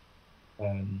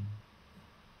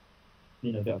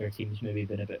 the other teams maybe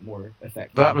been a bit more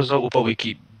effective. That result will probably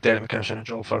keep Derek McKinnon in a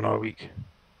job for another week.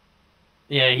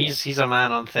 Yeah, he's a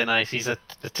man on thin ice. He's a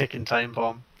ticking time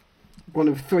bomb. One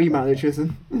of three managers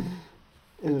in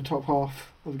the top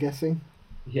half, I'm guessing.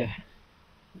 Yeah.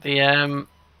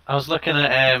 I was looking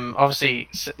at obviously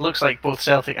it looks like both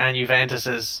Celtic and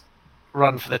Juventus's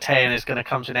run for the 10 is going to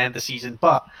come to an end this season,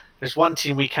 but there's one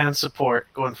team we can support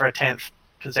going for a 10th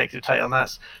consecutive title, and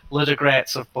that's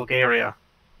Ludogorets of Bulgaria.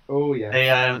 Oh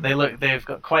yeah. They've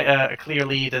got quite a clear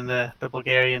lead in the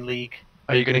Bulgarian league.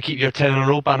 Are you going to keep your 10 in a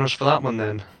row banners for that one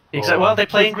then? Exactly. Well, they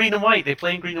play in green and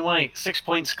white. 6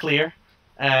 points clear.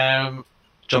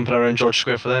 Jumping around George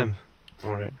Square for them.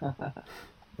 All right.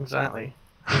 Exactly.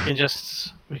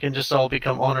 We can just all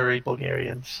become honorary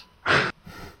Bulgarians.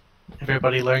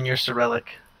 Everybody learn your Cyrillic.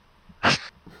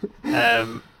 We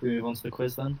move on to the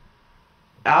quiz then.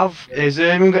 Is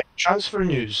anyone got transfer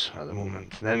news at the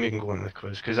moment? And then we can go into the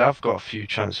quiz because I've got a few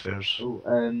transfers. Oh,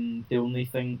 the only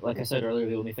thing, like I said earlier,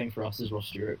 the only thing for us is Ross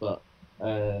Stewart. But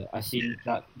I seen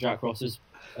Jack Ross's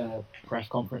press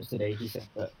conference today. He said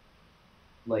that,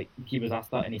 like, he was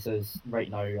asked that, and he says, right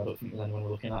now, I don't think there's anyone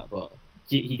we're looking at. But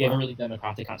he gave a really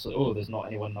democratic answer. Like, oh, there's not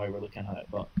anyone now we're looking at it.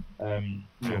 But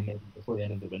maybe before the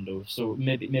end of the window. So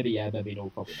maybe yeah, maybe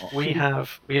no, probably not.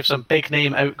 We have some big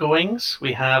name outgoings.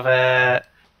 We have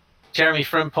Jeremy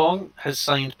Frimpong has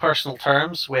signed personal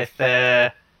terms with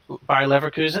Bayer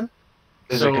Leverkusen.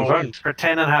 Is it confirmed? For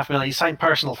 10.5 million, he signed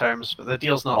personal terms, but the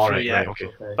deal's not through yet. Right,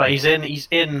 okay. But he's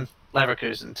in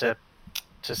Leverkusen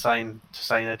to sign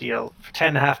a deal for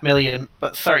 10.5 million,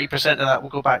 but 30% of that will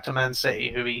go back to Man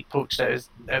City, who he poached out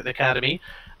the academy,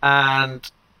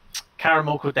 and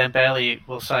Karamoko Dembele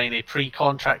will sign a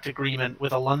pre-contract agreement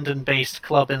with a London-based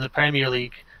club in the Premier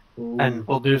League, and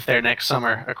will move there next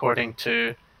summer, according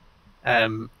to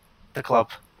the club.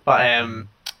 But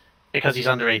because he's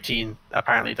under 18,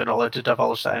 apparently they're not allowed to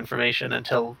divulge that information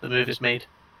until the move is made.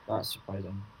 That's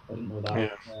surprising. I didn't know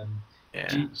that. Yeah.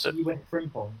 Do you went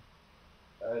Frimpong?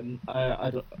 Am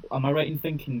I right in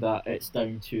thinking that it's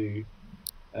down to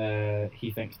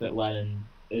he thinks that Lennon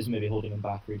is maybe holding him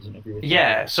back, or he doesn't agree with him?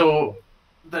 Yeah, so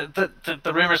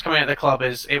the rumours coming out of the club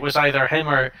is it was either him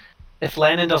or if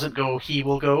Lennon doesn't go, he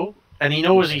will go. And he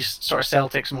knows he's sort of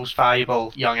Celtic's most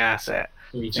valuable young asset.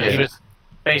 So he was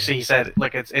basically, he said,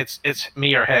 like, it's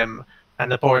me or him,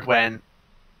 and the board went,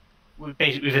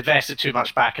 we've invested too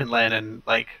much back in Lennon,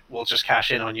 like, we'll just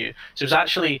cash in on you. So it was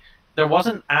actually, there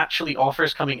wasn't actually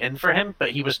offers coming in for him,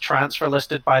 but he was transfer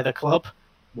listed by the club.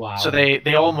 Wow. So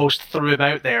they almost threw him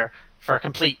out there for a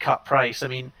complete cut price. I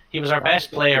mean, he was our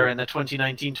best player in the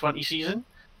 2019-20 season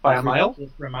by a mile.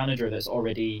 For a manager that's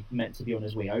already meant to be on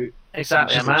his way out.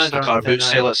 Exactly, a manager. Car boot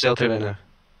sale at Celtic right now.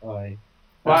 Aye.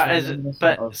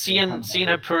 But seeing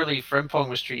how poorly Frimpong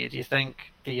was treated, you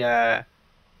think the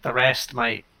rest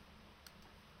might?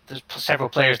 There's several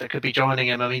players that could be joining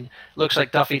him. I mean, looks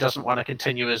like Duffy doesn't want to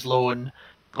continue his loan.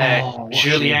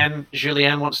 Julien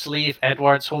wants to leave.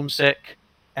 Edward's homesick.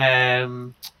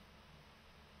 El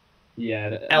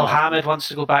Hamid wants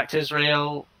to go back to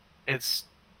Israel. It's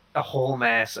a whole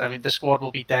mess. I mean, the squad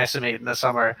will be decimated in the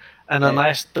summer, and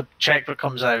unless the checkbook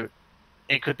comes out,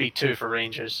 it could be 2 for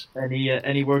Rangers.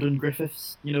 Any word on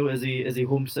Griffiths? You know, is he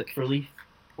homesick for Leaf?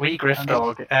 Wee Griff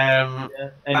dog. I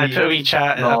put a wee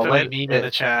chat. I put a wee meme in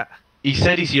the chat. He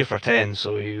said he's here for 10,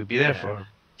 so he'll be there for.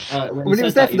 When he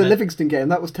was there for the Livingston game,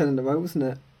 that was 10 in a row, wasn't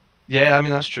it? Yeah, I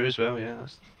mean that's true as well. Yeah,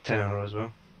 that's 10 in a row as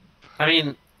well. I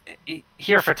mean,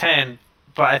 here for 10,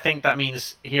 but I think that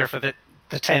means here for the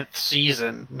 10th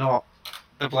season, not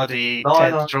the bloody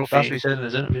 10th trophy. That's what he said in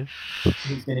his interview.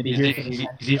 He's going to be here.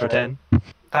 He's here for 10.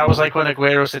 That was like when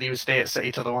Aguero said he would stay at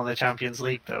City till they won the Champions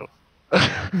League, though.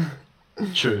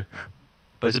 True,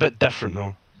 but it's a bit different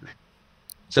though.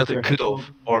 Celtic could have,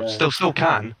 or still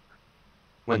can,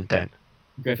 win 10.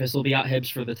 Griffiths will be at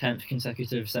Hibs for the 10th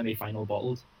consecutive semi-final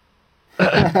bottled.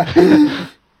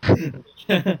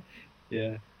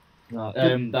 Yeah. No,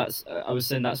 that's. I was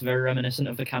saying that's very reminiscent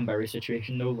of the Canberra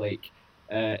situation, though. Like,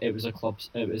 it was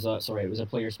a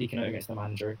player speaking out against the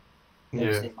manager,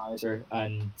 Yeah. same manager,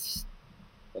 and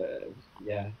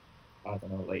yeah, I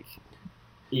don't know, like.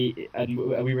 We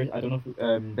were, I don't know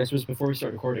if, this was before we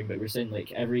started recording, but we were saying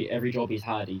like every job he's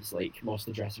had, he's like lost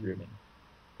the dressing room in.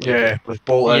 Yeah, with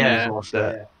Bolton, he's lost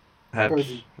it.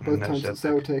 Both times at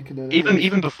Celtic and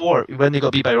even before when they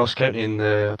got beat by Ross County in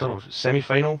the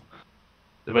semi-final,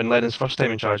 when Lennon's first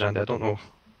time in charge, and I don't know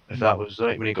if that was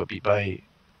right when he got beat by.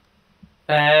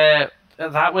 That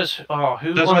was who won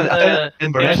the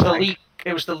Inverness,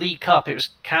 it was the League Cup. It was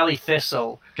Cali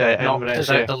Thistle knocked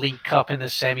us out the League Cup in the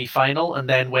semi-final, and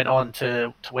then went on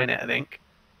to win it, I think.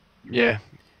 Yeah.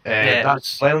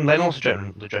 That's Lennon lost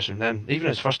the dressing room then, even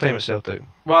his first time at Celtic.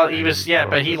 Well, he was,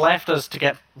 but he left us to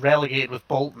get relegated with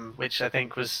Bolton, which I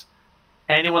think was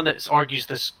anyone that argues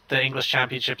the English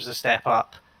Championship is a step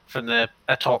up from a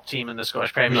top team in the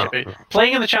Scottish Premiership. No.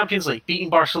 Playing in the Champions League, beating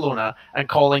Barcelona, and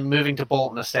calling moving to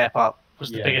Bolton a step up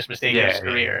was the biggest mistake of his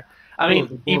career. I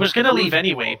mean, he was going to leave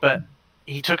anyway, but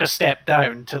he took a step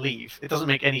down to leave. It doesn't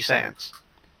make any sense.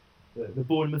 The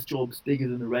Bournemouth job's bigger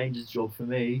than the Rangers job for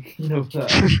me. You know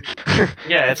that.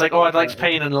 Yeah, it's like, I'd like to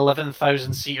play in an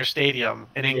 11,000-seater stadium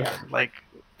in England. Yeah. Like,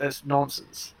 that's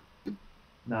nonsense.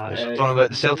 Talking about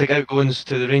the Celtic outgoings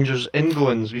to the Rangers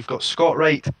ingoings, we've got Scott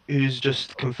Wright, who's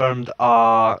just confirmed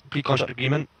a pre-contract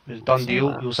agreement. It's a done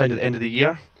deal. He'll sign at the end of the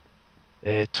year.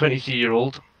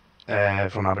 23-year-old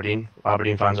from Aberdeen.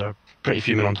 Aberdeen fans are pretty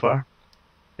fuming on Twitter.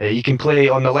 He can play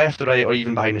on the left, the right, or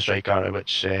even behind the striker,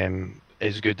 which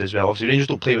is good as well. Obviously, Rangers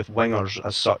don't play with wingers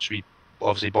as such. We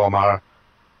obviously bomb our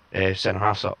centre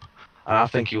halves up, and I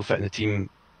think he'll fit in the team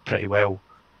pretty well.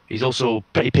 He's also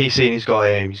pretty pacey, and he's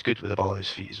good with the ball at his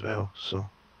feet as well. So,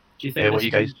 Do you think what this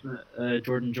you guys? means that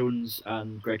Jordan Jones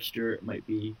and Greg Stewart might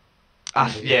be?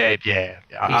 Yeah.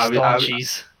 He's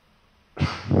staunchies.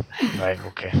 Right,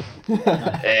 okay.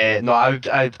 No,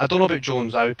 I don't know about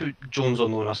Jones. I would put Jones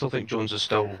on loan. I still think Jones has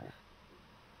still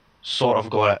sort of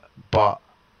got it, but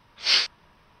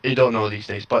you don't know these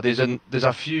days. But there's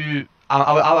a few.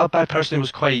 I personally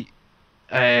was quite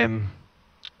a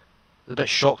bit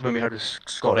shocked when we heard of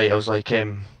Scott Wright. I was like,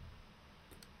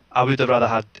 I would have rather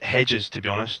had Hedges, to be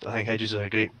honest. I think Hedges is a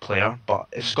great player, but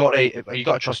if Scott Wright, you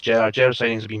got to trust Gerrard. Gerrard's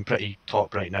signings have been pretty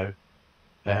top right now.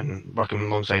 Working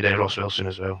alongside Ross Wilson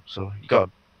as well, so you got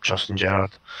to trust in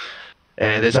Gerrard.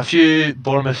 There's a few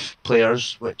Bournemouth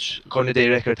players which, according to Day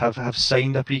Record, have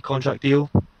signed a pre-contract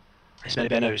deal. It's meant to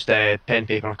be announced pen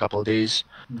paper in a couple of days,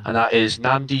 and that is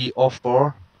Namdi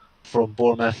Offbor from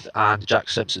Bournemouth and Jack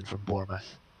Simpson from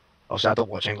Bournemouth. Obviously, I don't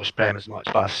watch English Prem as much,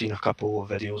 but I've seen a couple of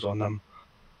videos on them.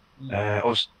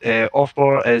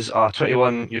 Offbor is a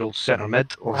 21-year-old centre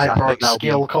mid. I brought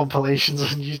skill compilations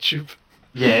on YouTube.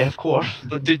 Yeah, of course.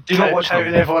 But do you not watch them?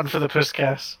 Touting everyone for the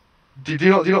Pusscast. Do you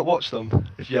not watch them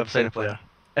if you have signed a player?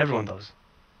 Everyone does.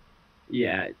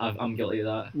 Yeah, I'm guilty of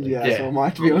that. Yeah, so am I,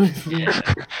 to be honest. Yeah.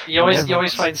 You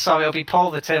always find some. It'll be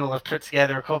Paul the Tim will have put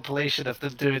together a compilation of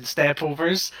them doing step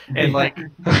overs in like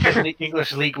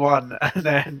English League One, and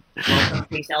then but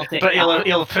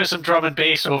he'll put some drum and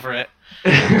bass over it.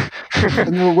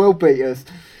 And they'll well beat us.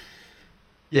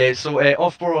 Yeah, so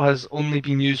Offborough has only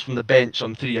been used from the bench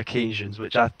on 3 occasions,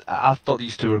 which I thought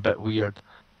these two were a bit weird.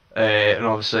 And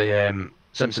obviously,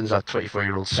 Simpson's a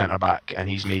 24-year-old centre-back, and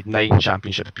he's made 9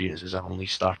 championship appearances and only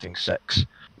starting 6.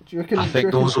 I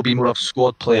think those will be more of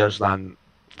squad players than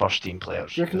first-team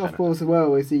players. Do you reckon Offborough as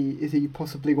well? Is he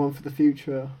possibly one for the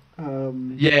future?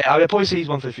 Yeah, I would probably say he's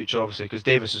one for the future, obviously, because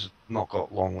Davis has not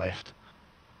got long left.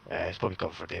 It's probably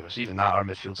covered for Davis. Even that, our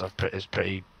midfields is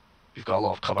pretty. We've got a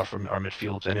lot of cover from our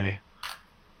midfields anyway.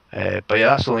 But yeah,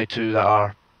 that's the only 2 that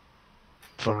are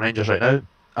for Rangers right now.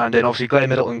 And then obviously Glenn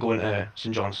Middleton going to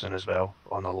St Johnstone as well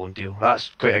on a loan deal. That's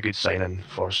quite a good signing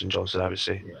for St Johnstone, I would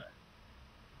say. Yeah.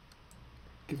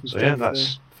 So yeah,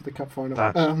 that's for the cup final.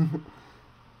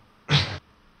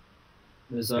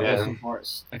 There's also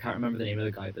parts. I can't remember the name of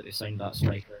the guy, but they signed that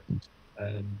striker.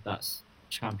 That's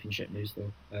championship news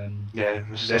though. Yeah,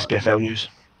 this is SPFL news.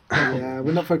 Yeah,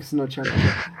 we're not focusing on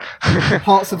championship.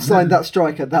 Hearts have signed that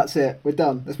striker. That's it. We're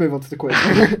done. Let's move on to the quiz.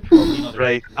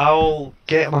 Right, I'll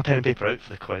get my pen and paper out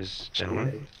for the quiz,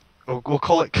 gentlemen. We'll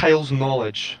call it Kyle's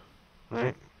Knowledge.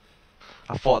 Right.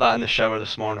 I thought that in the shower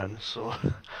this morning. So.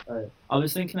 I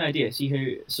was thinking an idea. See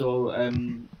how? So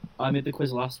I made the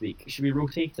quiz last week. Should we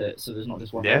rotate it so there's not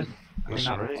just one? Yeah. Quiz? That's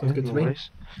alright. Sounds good to me.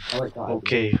 I like that.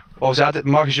 Okay. Obviously,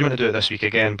 Marcus, you meant to do it this week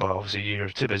again, but obviously you're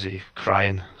too busy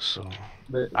crying. So.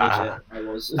 I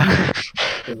was.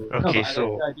 Okay,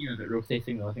 so. I like the idea of it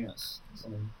rotating though. I think that's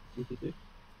something we could do.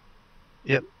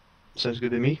 Yep. Sounds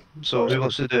good to me. So who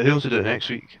wants to do it next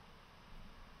week?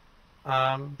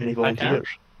 Any volunteers?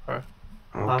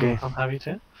 Okay. I'm happy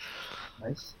to.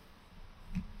 Nice.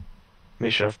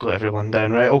 Make sure I've got everyone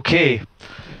down right. Okay.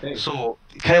 So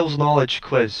Kyle's Knowledge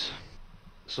quiz.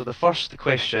 So the first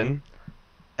question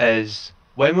is: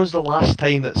 when was the last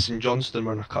time that St Johnstone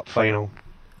were in a cup final?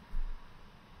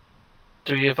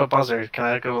 Do you have a buzzer? Can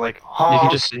I go like? You can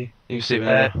just say. You can say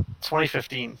whenever.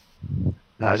 2015.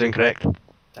 That is incorrect.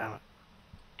 Damn it.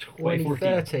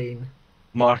 2013.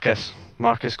 Marcus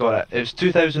got it. It was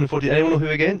 2014. Anyone know who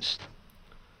against?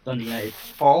 Dundee United.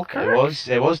 Falkirk?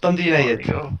 It was Dundee United.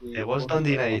 There we go. It was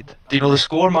Dundee United. Do you know the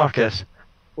score, Marcus?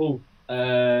 2-0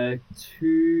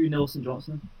 St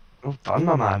Johnstone. Oh, done,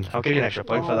 my man. I'll give you an extra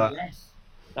point for that. Yes.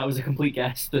 That was a complete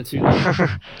guess. The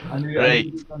 2-0. I knew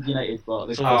Dundee United,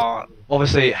 but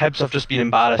obviously Hibs have just been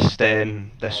embarrassed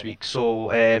this week. So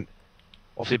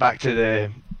obviously back to the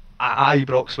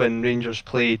Ibrox when Rangers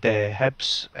played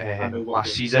Hibs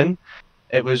last season.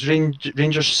 It was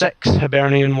Rangers 6,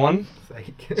 Hibernian 1.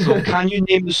 So can you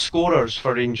name the scorers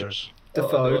for Rangers?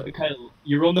 Defoe. Kyle,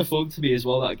 you were on the phone to me as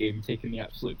well that game, taking the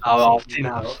absolute. Oh, I've seen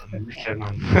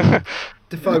that.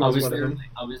 Defoe was one of them.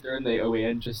 I was there in the away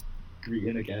end, just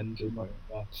greeting again. Right,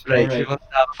 who wants to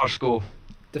have the first go?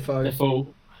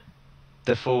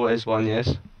 Defoe is one,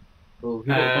 yes.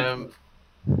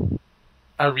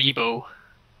 Aribo.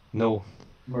 No.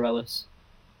 Morelos.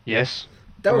 Yes.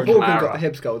 Darryl Horgan got the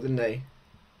Hibs goal, didn't he?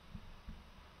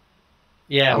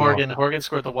 Yeah, Horgan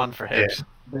scored the one for Hibs.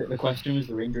 The question was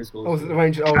the Rangers goal. Oh, was it the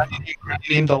Rangers? Oh, Can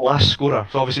you name the last scorer?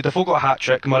 So obviously Defoe got a hat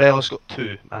trick, Morelos got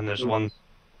 2, and there's one.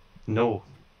 No.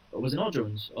 Was it not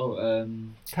Jones?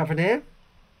 Tavernier?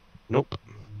 Nope.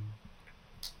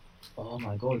 Oh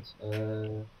my god.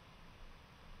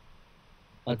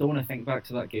 I don't want to think back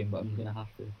to that game, but I'm gonna have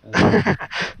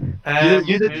to.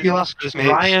 You did your last quiz, mate.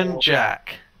 Ryan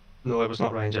Jack. No, it was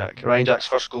not Ryan Jack. Ryan Jack's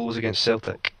first goal was against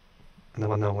Celtic, and the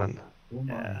 1-0 win. Oh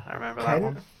my. Yeah, I remember that Kent?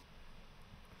 one.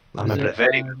 I remember it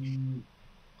very.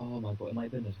 Oh my god, it might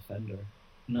have been a defender.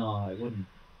 No, it wouldn't.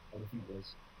 I don't think it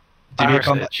was. Do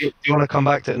Barisic. you want to come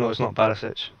back to it? No, it's not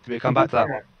Barisic. Do we come back to that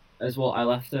one? As well, I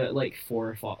left it like 4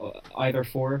 or 5, either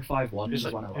 4 or 5-1. Who's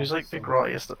when I like, who's left, like the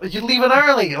so- grottiest? You leave it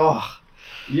early. Oh,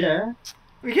 Yeah.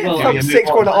 We get Well, top yeah, 6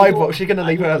 move one at on. Ibrox. You're gonna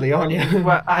leave early, aren't you?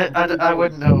 well, I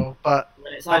wouldn't know, but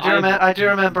When it's I at do remember. Ibrox, I do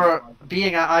remember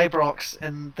being at Ibrox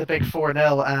in the big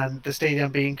 4-0 and the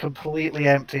stadium being completely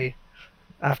empty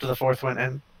after the fourth went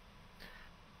in.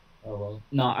 Oh well.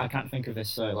 No, I can't think of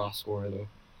this last scorer though.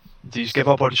 Do you just give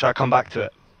up or do you try to come back to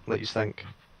it? Let you think.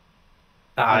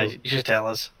 You should tell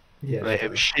us. Yeah. Right, it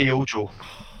was Shea Ojo.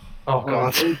 Oh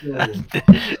God.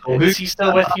 Ojo. Is he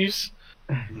still with you?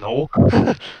 No.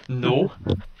 No.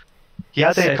 He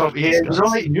had Said a couple. He was discuss.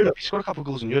 alright in Europe. He scored a couple of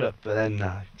goals in Europe, but then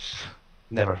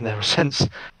never since.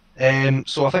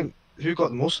 So I think who got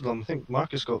the most of them? I think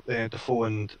Marcus got Defoe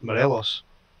and Morelos.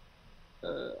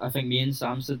 I think me and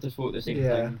Sam said Defoe at the same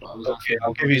Yeah. time. But I was Okay, asking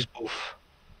I'll give you both.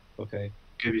 Okay.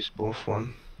 Give you both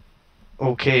one.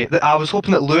 Okay, I was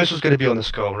hoping that Lewis was going to be on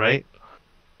this call, right?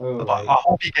 Oh, But right. I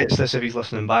hope he gets this if he's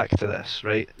listening back to this,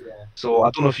 right? Yeah. So I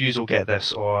don't know if you will get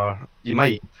this or you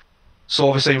might. So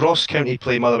obviously Ross County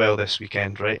play Motherwell this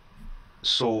weekend, right?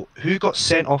 So who got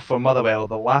sent off for Motherwell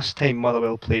the last time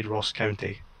Motherwell played Ross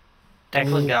County?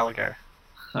 Declan Gallagher.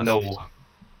 No.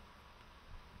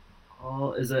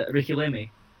 Oh, is it Ricky Lemmy?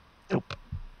 Nope.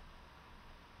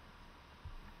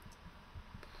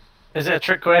 Is it a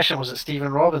trick question? Was it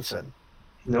Stephen Robinson?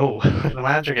 No. The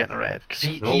manager getting a red?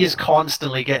 Because No. he is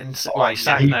constantly getting. Well, he's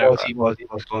sacked he now. was, but he was He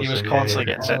was constantly. constantly yeah.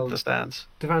 getting sent to the stands.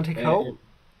 Devante Cole?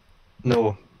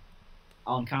 No.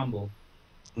 Alan Campbell.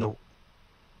 No.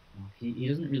 He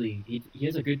doesn't really. He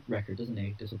has a good record, doesn't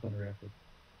he? Disciplinary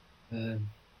record.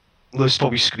 Lewis is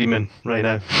probably screaming right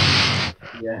now.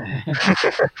 Yeah.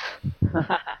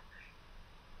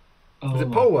 Was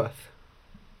it Polworth?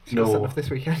 She got No. sent off this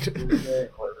weekend.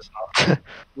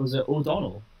 Was it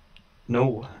O'Donnell?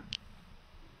 No.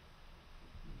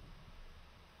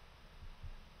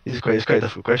 It's quite a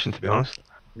difficult question, to be honest.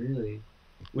 Really?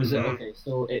 Was it Mhm. okay?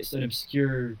 So it's an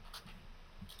obscure.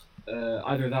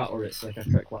 Either that or it's like a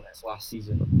trick one. It's last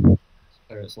season.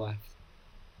 Or it's left.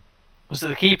 Was it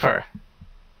the keeper?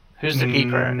 Who's the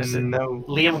keeper? Is it No.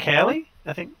 Liam Kelly?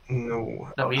 I think.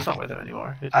 No. No, he's not with him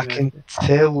anymore. Who do I you know? can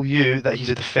tell you that he's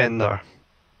a defender.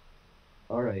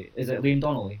 All right. Is it Liam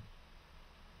Donnelly?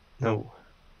 No.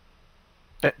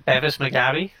 Bevis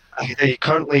McGabby. He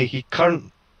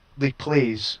currently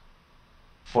plays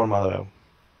for Motherwell.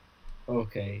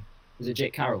 Okay. Is it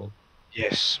Jake Carroll?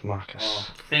 Yes,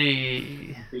 Marcus. Oh,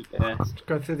 He,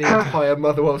 Go through the entire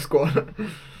Motherwell squad.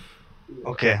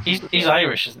 Okay. he's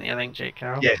Irish, isn't he? I think Jake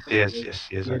Carroll. Yes, he is.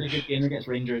 He had a Irish. good game against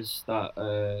Rangers that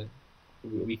a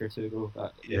week or two ago.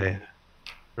 Yeah.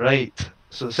 Right.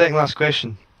 So the second last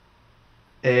question.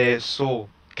 So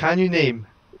can you name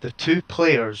the 2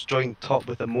 players joint top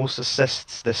with the most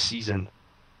assists this season?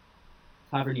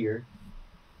 Tavernier,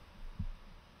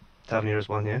 Tavernier is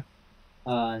one, yeah.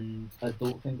 and I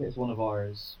don't think it's one of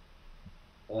ours.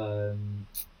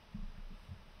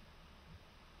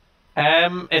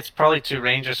 It's probably 2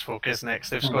 Rangers folk, isn't it? 'Cause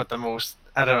they've scored the most.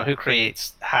 I don't know who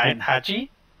creates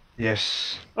Hadji.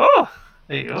 Yes. Oh,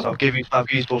 there you So go. I've give you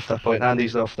both that point.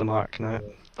 Andy's off the mark now.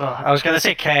 Oh, I was gonna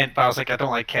say Kent, but I was like, I don't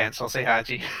like Kent, so I'll say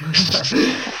Hadji.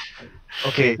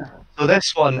 Okay. So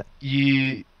this one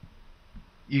you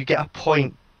get a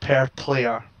point per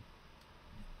player.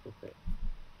 Okay.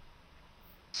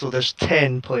 So there's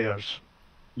 10 players.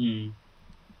 Hmm.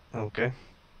 Okay.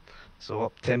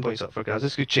 So 10 points up for grabs.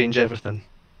 This could change everything.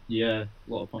 Yeah, a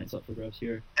lot of points up for grabs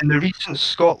here. In the recent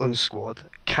Scotland squad,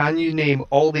 can you name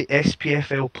all the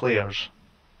SPFL players?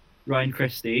 Ryan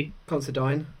Christie.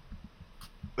 Considine.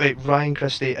 Wait, Ryan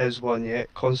Christie is one, yeah.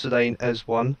 Considine is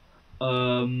one.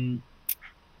 Cal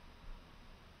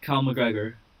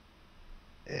McGregor.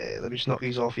 Let me just knock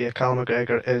these off. Yeah, Cal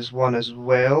McGregor is one as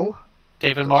well.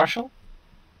 David Marshall.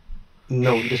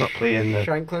 No, he does not play in the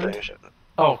Shankland. Premiership.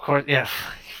 Oh, of course, yeah.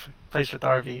 Plays for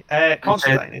Derby.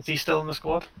 Constantine, is he still in the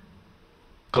squad?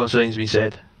 Considine's been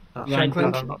said. Oh,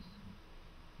 Shankland.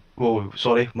 Whoa,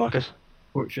 sorry, Marcus.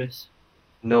 Fortress.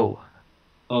 No.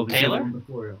 Oh, was he the Taylor? one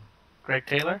before? Greg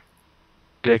Taylor?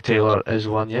 Greg Taylor is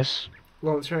one, yes.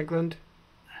 Lawrence Shankland.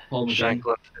 Paul McGinn.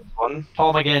 Shankland is one.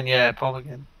 Paul McGinn, yeah, Paul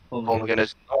McGinn. Paul Paul McGinn. McGinn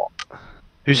is not.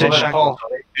 Who said What about Shankland? Paul?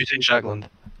 Sorry? Who said Shankland?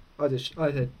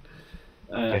 I did.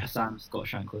 Okay. Sam Scott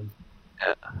Shankland.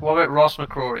 What about Ross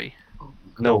McCrory?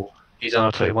 No, he's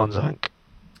under 21s, I think.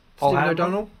 Paul Stephen Hanlon?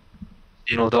 O'Donnell.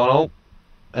 Dean O'Donnell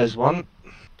is one.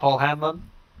 Paul Hanlon?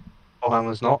 Paul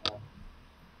Hanlon's not.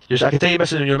 I can tell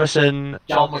you're missing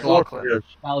John four McLaughlin. players.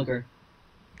 Gallagher.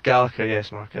 Gallagher,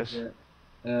 yes, Marcus. Yeah.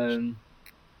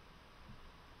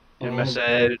 You're oh,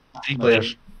 missing 3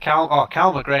 players. Cal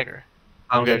McGregor.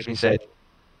 I'm getting been said.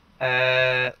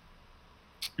 Uh,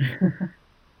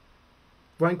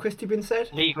 Ryan Christie been said.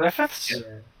 Lee Griffiths?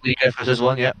 Yeah. Lee Griffiths is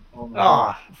one, yeah. Oh, my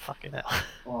God. Oh, fucking hell.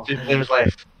 Oh, 2 players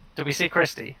left. Did we say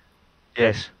Christie?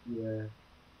 Yes. yeah.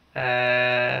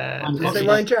 Uh, Did you say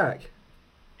Ryan Jack?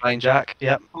 Ryan Jack,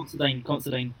 yep. Considine.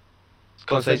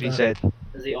 Constant's been said.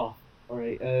 Is he off?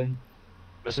 Alright,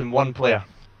 Missing 1 player.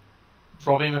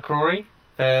 Robbie McCrory,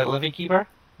 the Livi keeper?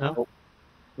 No?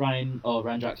 Ryan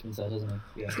Jackson said, hasn't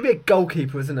he? Yeah. It's gonna be a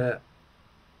goalkeeper, isn't it?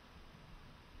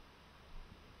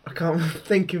 I can't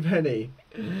think of any.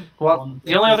 Well,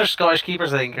 the only other Scottish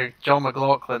keepers I think are John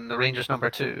McLaughlin, the Rangers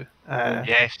number 2.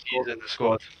 Yes, he is in the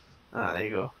squad. There you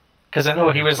go. Because I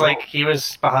know he was on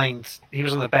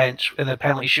the bench in the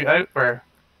penalty shootout where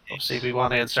obviously we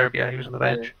won against Serbia. He was on the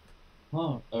bench.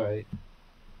 Oh, alright.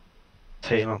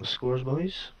 Taking up the scores,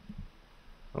 boys.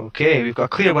 Okay, we've got a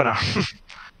clear winner.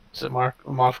 So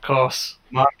Mark Cross.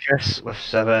 Marcus with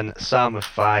 7, Sam with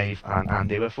 5, and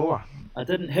Andy with 4. I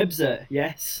didn't Hibs it,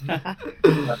 yes.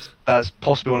 That's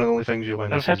possibly one of the only things you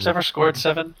win. Have Hibs ever scored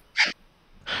 7?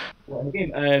 What, in the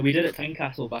game? We did it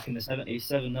Tynecastle back in the 70s,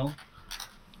 7-0.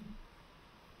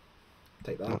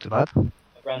 Take that. Not too bad.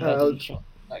 Grandad shot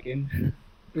that game.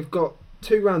 We've got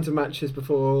 2 rounds of matches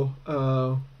before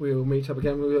we'll meet up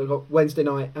again. We've got Wednesday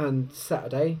night and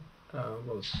Saturday.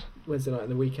 Wednesday night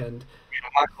and the weekend.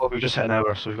 We've just hit an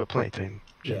hour, so we've got plenty of time.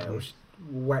 Yeah, we'll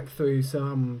whack through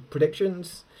some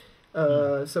predictions.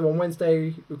 So on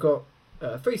Wednesday we've got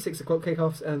 3 6 o'clock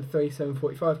kickoffs and 3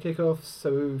 7:45 kickoffs.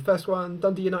 So first one,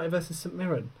 Dundee United versus St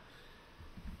Mirren.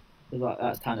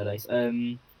 That's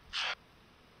Tannadice.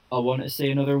 I want to say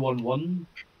another 1-1,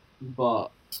 but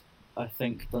I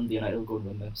think Dundee United will go and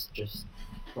win this. Just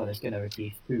let us get our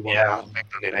teeth. 2-1. Yeah, I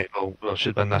think Dundee United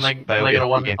should win this. Like a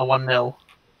 1-0.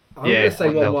 I'm Yeah, going to say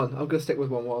 1-0. 1-1. I'm going to stick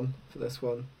with 1-1 for this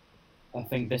one. I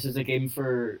think this is a game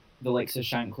for the likes of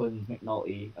Shankland,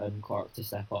 McNulty, and Clark to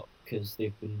step up because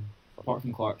they've been, apart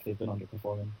from Clark, they've been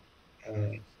underperforming.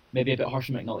 Maybe a bit harsh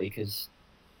on McNulty because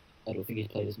I don't think he's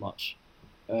played as much.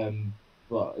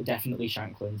 But definitely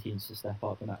Shankland, he needs to step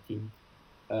up in that team.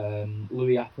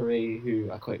 Louis Appere, who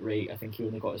I quite rate, I think he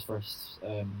only got his first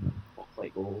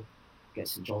spotlight goal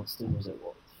against St Johnstone, was it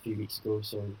a few weeks ago?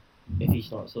 So if he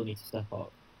starts, he'll need to step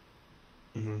up.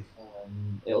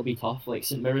 It'll be tough. Like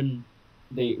St Mirren,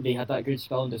 they had that good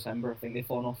spell in December. I think they've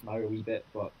fallen off now a wee bit,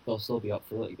 but they'll still be up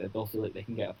for it. They'll feel like they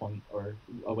can get a point or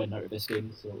a win out of this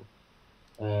game. So,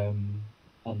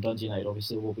 and Dundee United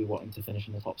obviously will be wanting to finish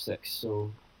in the top 6. So,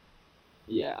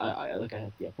 yeah, I look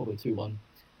ahead. Yeah, probably 2-1.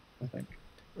 I think.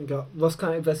 We've got Ross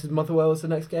County versus Motherwell as the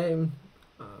next game.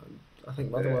 I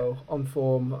think Motherwell on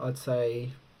form. I'd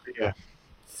say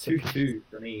 2-2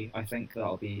 for me. I think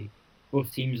that'll be.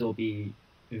 Both teams will be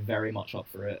very much up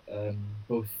for it.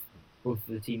 Both of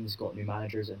the teams got new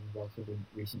managers in relatively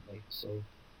recently, so.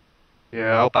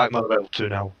 Yeah, I'll back Motherwell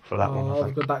 2-0 for that one.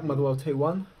 I'll go back Motherwell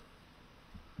 2-1.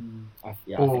 I Oof.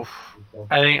 think so.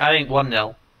 I think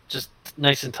 1-0. Just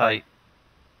nice and tight.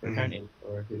 For County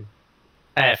or who?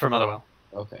 For Motherwell.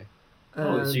 Okay.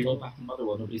 And, So you're back in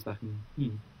Motherwell, nobody's back in.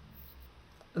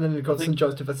 and then we've got I think- St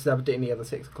Johnstone versus Aberdeen, the other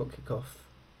 6 o'clock kickoff.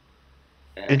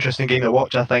 Interesting game to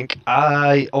watch, I think.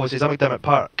 Obviously it's at McDermott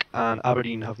Park, and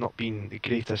Aberdeen have not been the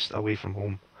greatest away from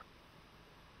home,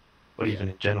 or even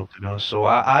in general, to be honest. So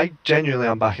I genuinely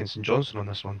am backing St Johnstone on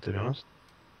this one, to be honest.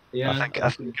 Yeah. I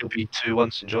think it'll be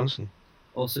 2-1 St Johnstone.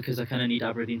 Also, because I kind of need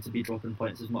Aberdeen to be dropping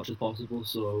points as much as possible.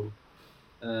 So,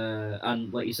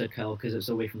 and like you said, Kyle, because it's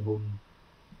away from home.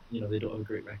 They don't have a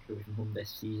great record away from home this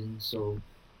season. So,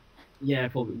 yeah,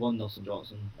 probably 1-0 St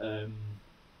Johnstone.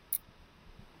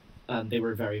 And they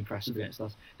were very impressive against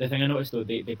us. The thing I noticed though,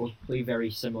 they both play very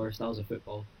similar styles of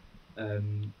football.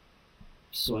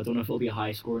 So I don't know if it'll be a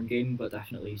high scoring game, but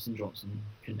definitely St Johnstone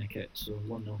can nick it. So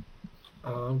 1-0.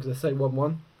 I'm going to say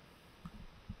 1-1.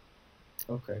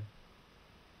 Okay.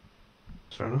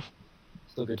 Fair enough.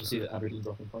 Still good to see that Aberdeen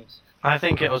dropping points. I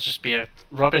think it'll just be a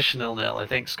rubbish 0-0. I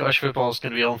think Scottish football is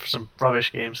going to be on for some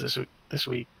rubbish games this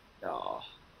week. Oh.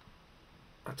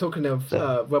 Talking of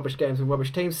rubbish games and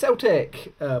rubbish teams,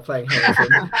 Celtic playing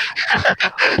Hamilton.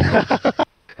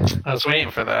 I was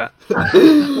waiting for that.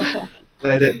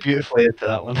 Led it beautifully into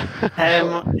that one.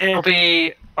 It'll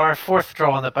be our fourth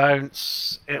draw on the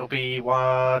bounce. It'll be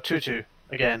 2-2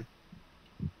 again.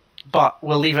 But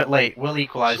we'll leave it late. We'll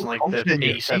equalise So in like confident the in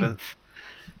your 87th.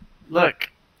 Look,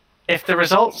 if the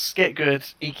results get good,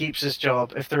 he keeps his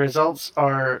job. If the results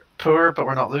are poor but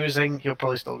we're not losing, he'll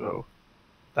probably still go.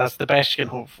 That's the best you can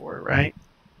hope for, right?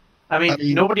 I mean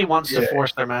nobody wants to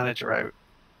force their manager out,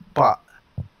 but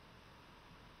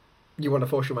You want to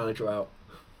force your manager out?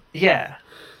 yeah.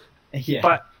 Yeah.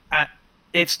 But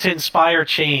it's to inspire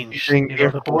change. Using You know,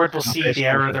 the board will see best the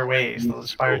error of of their ways. They'll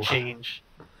inspire Oh. change,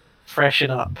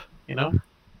 freshen up. You know.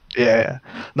 Yeah.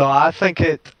 No, I think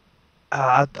it.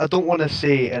 I don't want to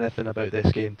say anything about this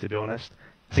game, to be honest.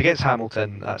 It's against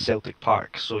Hamilton at Celtic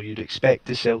Park, so you'd expect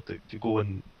the Celtic to go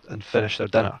and finish their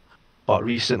dinner. But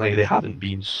recently they haven't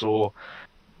been, so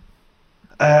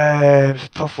it's a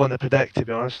tough one to predict, to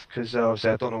be honest, because obviously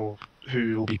I don't know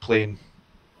who will be playing.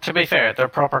 To be fair, they're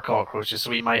proper cockroaches, so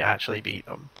we might actually beat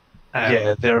them.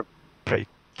 Yeah, they're pretty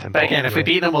timid. But again, if we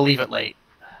beat them, we'll leave it late.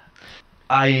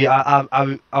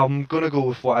 I'm gonna go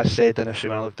with what I said initially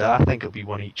when I looked at it. I think it'll be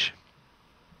one each.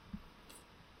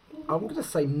 I'm going to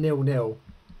say 0-0.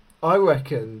 I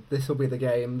reckon this will be the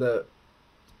game that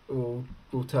will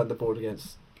turn the board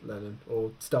against Lennon,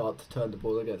 or start to turn the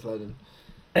board against Lennon.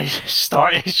 It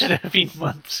should have been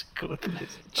months ago.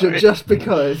 Just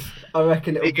because I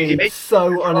reckon it will You be make-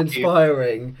 so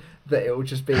uninspiring that it will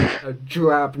just be a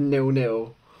drab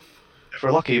 0-0. If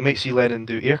we're lucky, you might see Lennon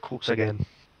do air quotes again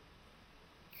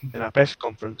in a press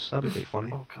conference. That'd be quite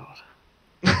funny. Oh god.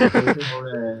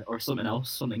 or something else,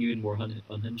 something even more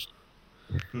unhinged.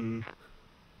 Hmm.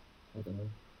 I don't know.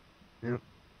 Yeah.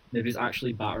 Maybe he's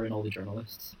actually battering all the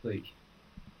journalists. Like,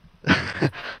 Are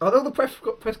all the press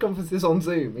conferences on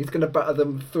Zoom? He's going to batter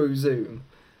them through Zoom.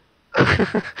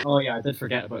 oh yeah, I did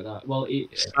forget about that. Well,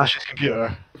 Smash his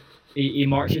computer. he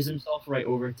marches himself right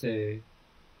over to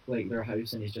like their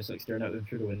house, and he's just like staring at them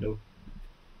through the window.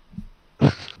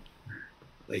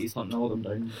 Like he's hunting all of them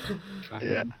down. tracking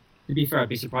Yeah. them. To be fair, I'd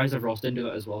be surprised if Ross didn't do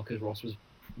that as well, because Ross was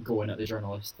going at the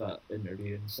journalist that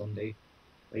interview on Sunday.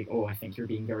 Like, oh, I think you're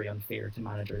being very unfair to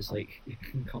managers. Like,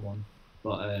 come on.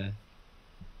 But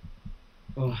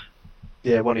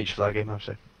Yeah, one each for that game, I'd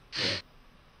say.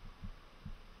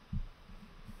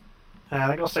 I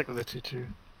think I'll stick with the 2-2.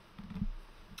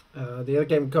 The other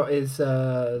game we've got is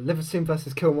Liverpool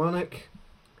versus Kilmarnock.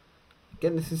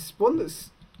 Again, this is one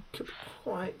that's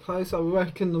quite close. I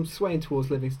reckon I'm swaying towards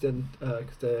Livingston.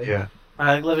 Yeah.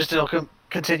 I think Liverpool can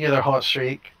continue their hot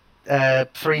streak.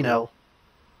 3-0.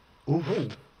 Ooh.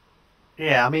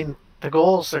 Yeah, I mean, the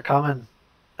goals are coming,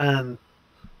 and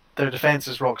their defence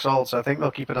is rock solid, so I think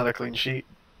they'll keep another clean sheet.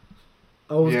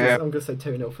 I'm Yeah. going to say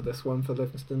 2-0 for this one for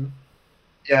Livingston.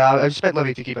 Yeah, I expect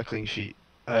Livy to keep a clean sheet.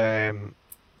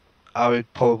 I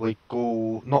would probably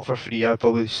go, not for 3, I would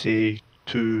probably say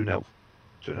 2-0.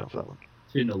 2-0 for that one.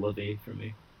 2-0 Livy for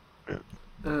me.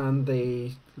 And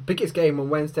the biggest game on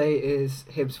Wednesday is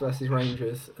Hibs versus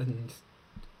Rangers, and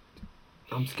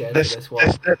I'm scared of this one.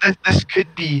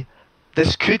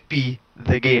 This could be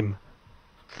the game,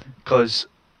 because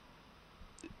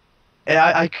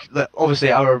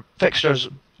obviously our fixtures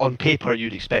on paper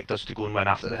you'd expect us to go and win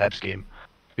after the Hibs game.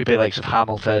 We'd be likes of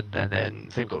Hamilton, and then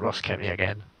I think we've got Ross County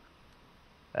again.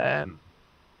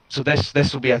 So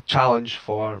this will be a challenge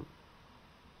for,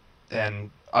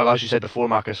 and as you said before,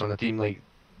 Marcus, on the team, like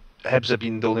Hibs have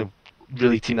been the only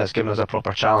really team that's given us a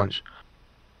proper challenge.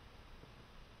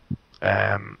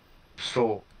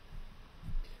 So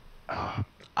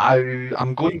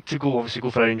I'm going to go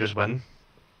for a Rangers win,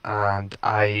 and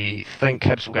I think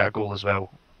Hibs will get a goal as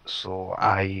well. So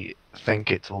I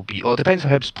think it will be. Well, it depends how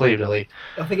Hibs play, really.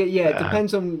 I think it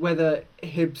depends on whether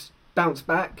Hibs bounce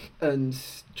back and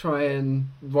try and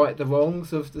right the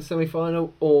wrongs of the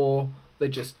semi-final, or they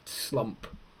just slump.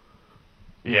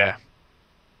 Yeah.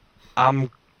 I'm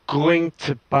going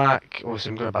to back. Obviously,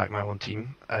 I'm going to back my own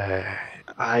team.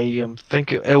 I am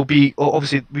thinking it'll be.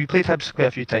 Obviously, we played Hibs quite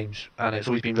a few times, and it's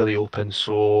always been really open.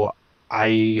 So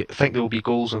I think there will be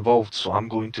goals involved. So I'm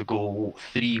going to go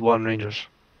 3-1 Rangers.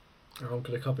 I'm going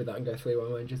to copy that and go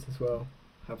 3-1 Rangers as well.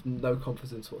 Have no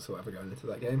confidence whatsoever going into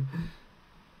that game.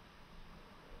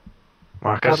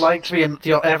 Marcus. I'd like to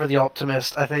be ever the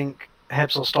optimist. I think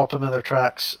Hibs will stop them in their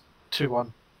tracks.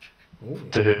 2-1. Ooh.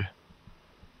 To who?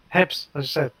 Hibs, as I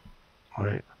said. All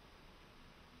right.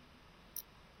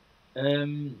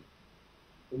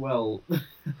 Well,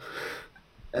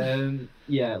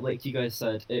 Yeah, like you guys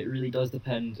said, it really does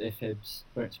depend if Hibs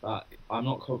bounce back. I'm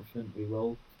not confident we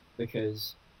will,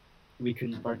 because we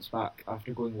couldn't bounce back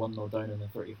after going 1-0 down in the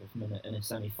 35th minute in a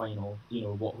semi-final. You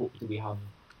know, what hope do we have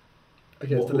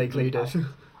Against the league leaders.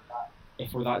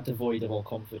 if we're that devoid of all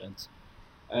confidence?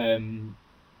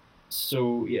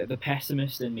 So yeah, the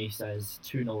pessimist in me says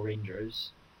 2-0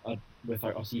 Rangers,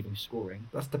 without us even scoring.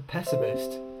 That's the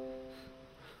pessimist.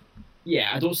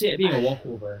 Yeah, I don't see it being a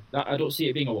walkover. I don't see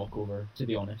it being a walkover, to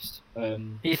be honest.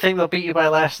 You think they'll beat you by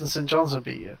less than St John's will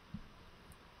beat you?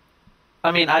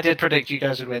 I mean, I did predict you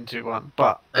guys would win 2-1,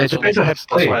 but It depends on how that's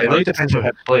play. why I It really liked depends on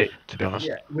how play, to be honest.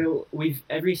 Yeah, well, we've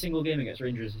every single game against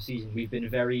Rangers this season, we've been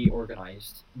very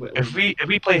organised. If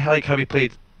we play like how we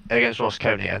played against Ross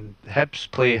County and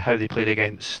Hibs play how they played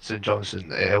against St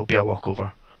Johnstone, it'll be a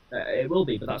walkover. It will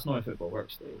be, but that's not how football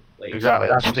works, though. Like, Exactly.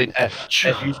 That's what I'm saying.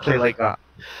 If you play like that,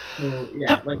 so,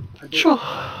 yeah, like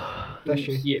I don't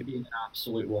see it being an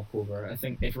absolute walkover. I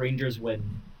think if Rangers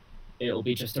win, it'll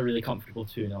be just a really comfortable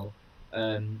 2-0.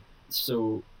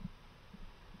 So,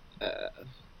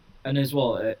 and as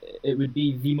well, it would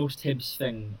be the most Hibs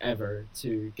thing ever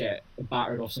to get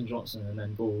battered off St Johnstone and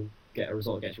then go get a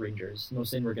result against Rangers. Not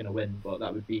saying we're going to win, but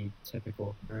that would be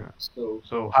typical. Yeah.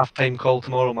 So half-time call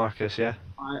tomorrow, Marcus. Yeah.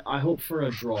 I hope for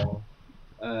a draw.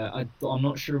 I'm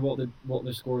not sure what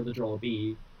the score of the draw will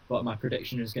be, but my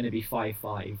prediction is going to be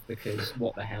 5-5 because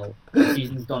what the hell, the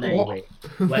season's done anyway.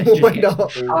 Let's just Why get not?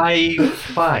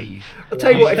 5-5. I'll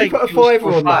tell you what, if you put a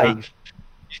fiver on that.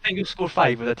 You think you'll score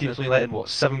 5 with a team that's only letting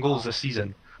 7 goals this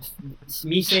season?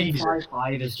 Me saying Jesus.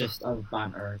 5-5 is just a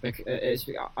banter.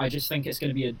 I just think it's going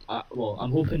to be well,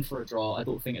 I'm hoping for a draw. I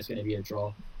don't think it's going to be a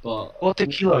draw, but What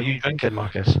tequila are you drinking,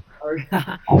 Marcus?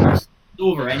 it's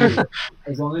over anyway.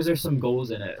 As long as there's some goals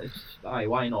in it,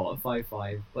 why not?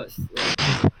 5-5. Let's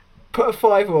Put a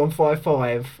fiver on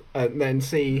 5-5 and then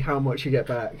see how much you get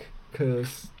back.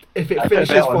 Because if it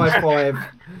finishes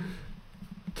 5-5...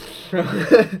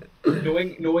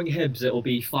 knowing Hibs, it'll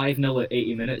be 5-0 at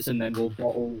 80 minutes, and then we'll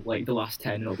bottle like the last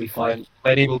 10, and it'll be 5.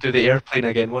 Lenny will do the airplane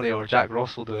again, won't he? Or Jack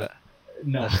Ross will do it.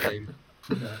 No, This time.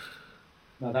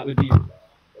 no, that would be.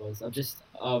 I'm just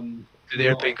Do the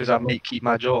airplane because I might keep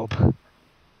my job.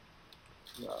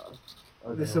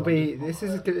 This is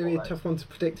going to be a tough one to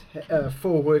predict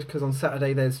forward, because on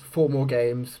Saturday there's 4 more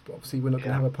games. But obviously we're not going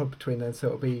to have a pub between then, so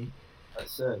it'll be...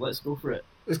 Let's go for it.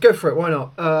 Let's go for it, why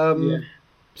not?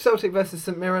 Celtic versus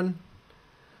St Mirren.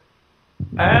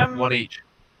 1 each.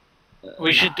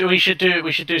 We should do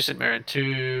St Mirren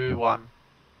 2-1.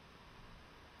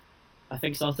 I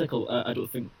think Celtic will, I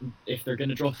don't think, if they're going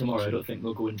to draw tomorrow, I don't think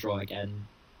they'll go and draw again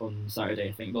on Saturday.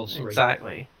 I think they'll surrender.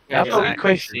 Exactly. I've got a Exactly.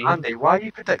 question, Andy. Why are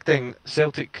you predicting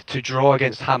Celtic to draw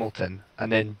against Hamilton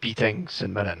and then beating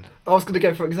St Mirren? I was going to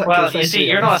go for exactly the Well, same you see, thing.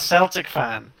 you're not a Celtic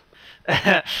fan.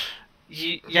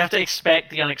 You have to expect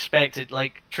the unexpected.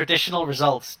 Like, traditional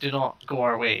results do not go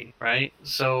our way, right?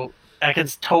 So I can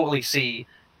totally see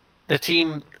the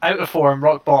team out of form,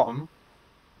 rock bottom,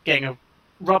 getting a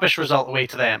rubbish result away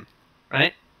to them,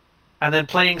 right? And then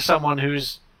playing someone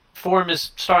whose form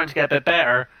is starting to get a bit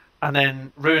better, and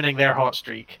then ruining their hot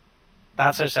streak.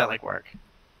 That's how Celtic work.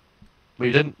 Well,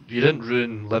 you didn't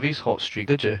ruin Livy's hot streak,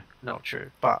 did you? No,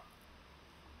 true, but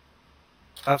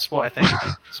that's what I think.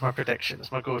 It's my prediction.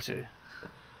 It's my go-to.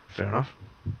 Fair enough.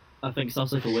 I think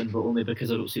Celtic will win, but only because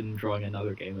I don't see them drawing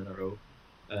another game in a row.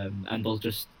 And they'll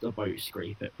just about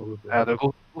scrape it, probably. They'll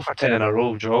go for 10 in a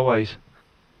row, draw-wise.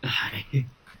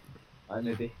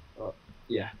 Maybe. But,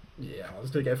 yeah. Yeah, I was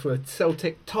going to go for a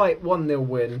Celtic tight 1-0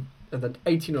 win and then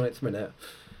 89th minute.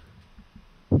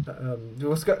 We've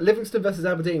also got Livingston versus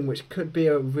Aberdeen, which could be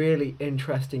a really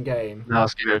interesting game. No,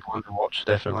 it's going to be one to watch,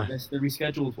 definitely. It's the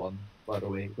rescheduled one, by the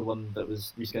way. The one that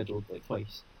was rescheduled like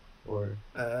twice. Or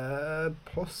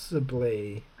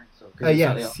Possibly. I think so, 'cause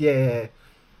it's Yes,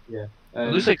 yeah.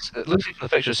 It looks like from the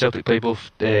fixture Celtic play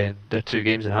both their 2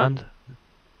 games in hand.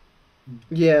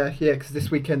 Yeah, because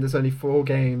this weekend there's only 4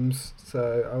 games,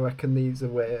 so I reckon these are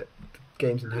where the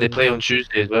games in They hand. play on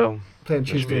Tuesday as well. Play on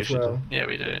Tuesday as well. Yeah,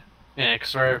 we do. Yeah,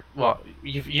 because we're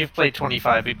you've played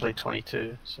 25, we played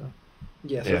 22, so.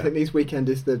 Yeah, so I think these weekend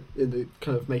is the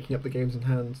kind of making up the games in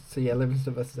hand. So yeah,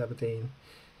 Livingston versus Aberdeen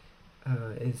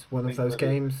is one of those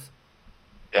games.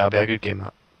 Yeah, it'll be a good game,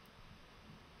 that.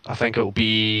 I think it'll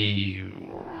be...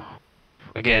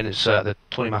 Again, it's the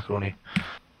Tony Macaroni.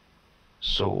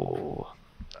 So,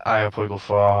 I'll probably go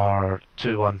for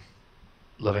 2-1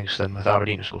 Livingston with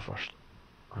Aberdeen to score first.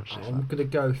 I'm going to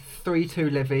go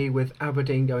 3-2 Livy with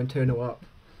Aberdeen going 2-0 up.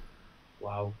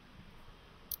 Wow.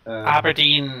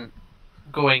 Aberdeen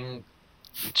going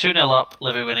 2-0 up,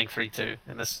 Livi winning 3-2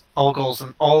 in this. All goals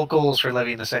for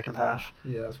Livi in the second half.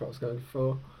 Yeah, that's what I was going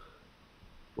for.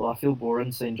 Well, I feel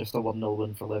boring saying just a 1-0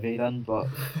 win for Livi then, but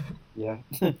yeah.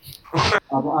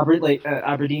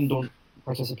 Aberdeen don't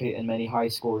participate in many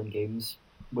high-scoring games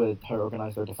with how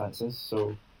organised their defence is,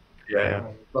 so... Yeah.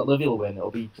 But Livi will win,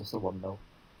 it'll be just a 1-0.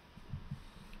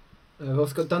 We've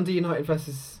also got Dundee United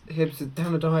versus Hibs at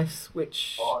Down the Dice,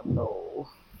 which... Oh, no.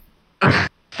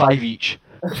 5 each.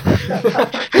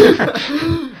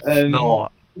 No.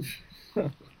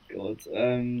 God.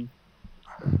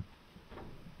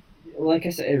 Like I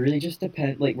said, it really just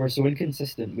depends. Like, we're so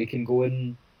inconsistent. We can go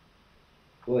in,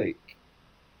 like,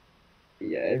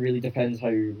 yeah, it really depends how.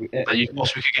 But you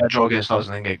possibly could get a draw against us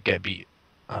and then get beat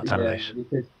at Tannadice. We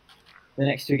could. The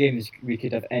next 2 games, we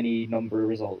could have any number of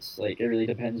results. Like, it really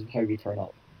depends how we turn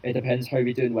up. It depends how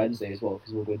we do on Wednesday as well,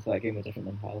 because we'll go into that game with a different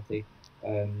mentality.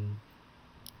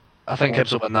 I think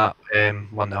Hibs will win that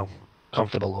 1-0.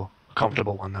 Comfortable though.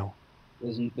 Comfortable 1-0.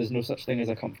 There's no such thing as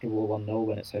a comfortable 1-0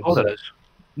 when it's Hibs. Oh, there is.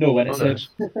 No, when it's there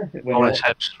Hibs. When it's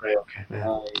Hibs, right, okay.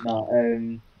 Yeah.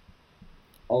 No,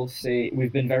 I'll say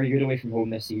we've been very good away from home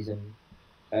this season.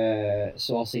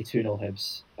 So I'll say 2-0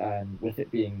 Hibs, with it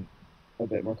being a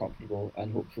bit more comfortable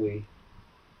and hopefully.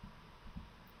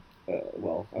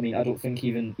 Well, I mean, I don't think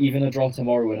even a draw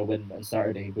tomorrow and a win on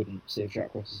Saturday wouldn't save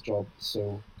Jack Ross's job.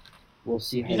 So we'll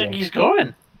see how. You think he's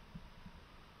going?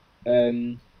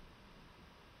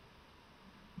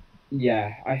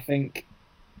 Yeah, I think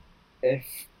if.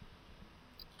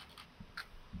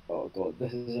 Oh god,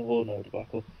 this is a whole no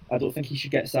debacle. I don't think he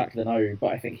should get sacked now, but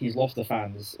I think he's lost the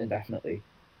fans indefinitely.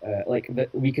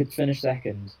 We could finish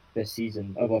second this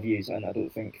season above Hughes, and I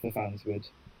don't think the fans would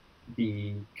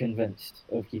be convinced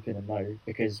of keeping him now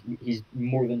because he's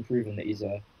more than proven that he's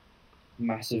a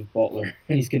massive bottler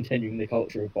and he's continuing the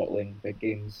culture of bottling big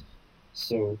games.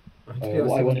 So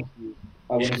what I want to do.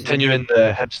 He's continuing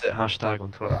the Hibstit hashtag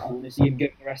on Twitter. I want to see him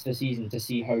give the rest of the season to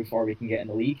see how far we can get in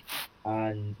the league,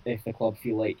 and if the club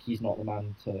feel like he's not the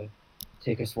man to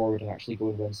take us forward and actually go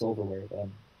and win silverware,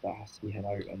 then that has to be him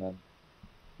out.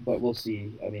 But we'll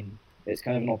see. I mean, it's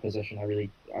kind of an opposition.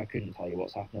 I couldn't tell you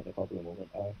what's happening at the club at the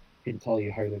moment. I couldn't tell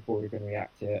you how the board are going to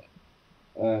react to it.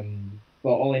 But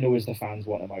all I know is the fans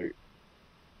want him out.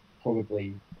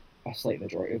 Probably a slight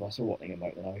majority of us are wanting him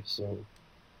out now. So,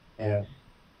 yeah.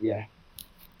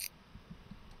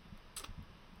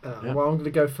 Well, I'm going to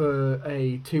go for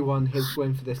a 2-1 Hibs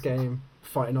win for this game,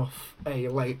 fighting off a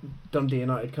late Dundee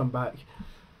United comeback.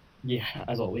 Yeah,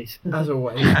 as always. As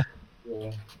always.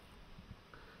 Yeah.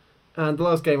 And the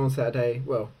last game on Saturday,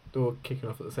 well, they're all kicking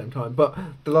off at the same time, but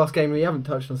the last game we haven't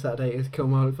touched on Saturday is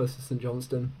Kilmarnock versus St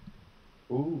Johnstone.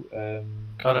 Ooh,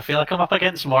 God, I feel like I'm up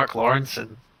against Mark Lawrence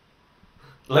and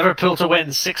Liverpool to win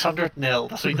 600-0.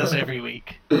 That's what he does every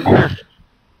week.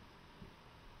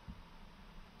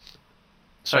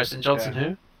 Sorry, St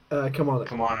Johnstone who?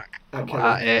 Kilmarnock. At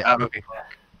Rugby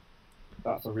Park.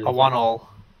 That's a really A 1-1.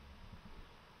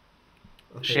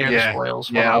 Share the spoils.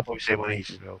 Yeah, I'll probably say 1 each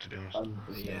as well, to be honest.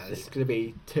 Yeah, this is going to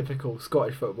be typical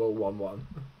Scottish football 1-1.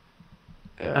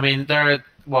 Yeah. I mean, they're the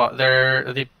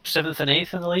 7th and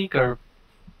 8th in the league, or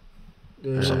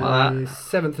something like that.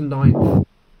 7th and 9th.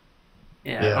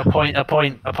 Yeah, a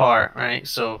point apart, right?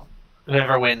 So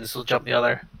whoever wins will jump the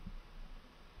other.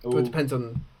 Well, it depends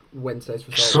on Wednesday's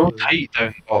result. So tight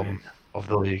down the bottom of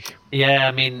the league. Yeah,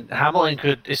 I mean, Hamilton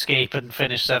could escape and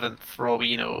finish 7th for all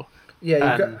we know.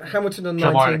 Yeah, you've got Hamilton on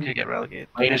 19. Kilmarnock could get relegated.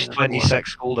 Minus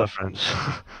 26 goal difference.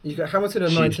 You've got Hamilton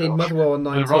on 19, Motherwell on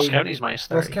 19. Ross County's minus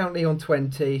 30. Ross County on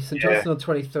 20, St Johnstone on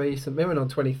 23, St Mirren on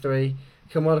 23,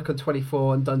 Kilmarnock on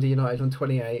 24, and Dundee United on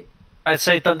 28. I'd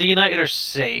say Dundee United are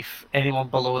safe. Anyone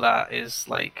below that is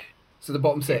like... So the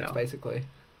bottom 6, basically.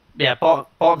 Yeah,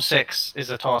 bottom 6 is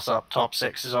a toss-up. Top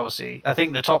 6 is obviously... I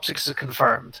think the top 6 is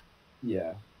confirmed.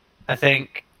 Yeah. I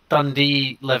think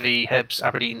Dundee, Livi, Hibs,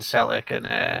 Aberdeen, Celtic,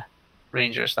 and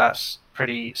Rangers, that's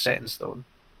pretty set in stone.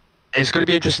 It's going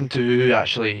to be interesting to who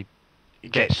actually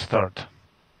gets third.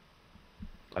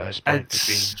 At this point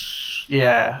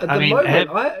Yeah, At the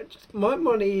moment, my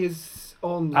money is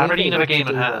on Aberdeen Livi have a game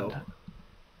to in do hand. well.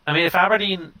 I mean, if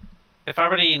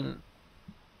Aberdeen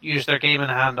use their game in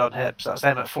hand on Hibs, that's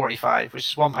them at 45,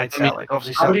 which is 1 point Celtic.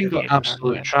 Obviously, Aberdeen Celtic got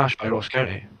absolute trash by Ross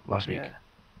County last week.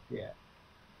 Yeah.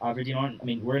 Aberdeen aren't. I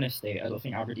mean, we're in a state. I don't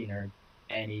think Aberdeen are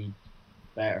any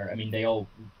better. I mean, they all.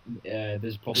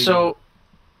 There's probably. So,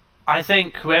 I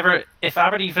think if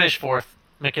Aberdeen finish 4th,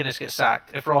 McInnes gets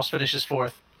sacked. If Ross finishes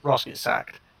 4th, Ross gets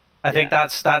sacked. I think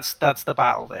that's the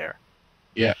battle there.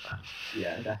 Yeah.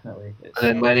 Yeah, definitely. And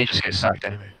then Lenny just gets sacked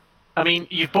anyway. I mean,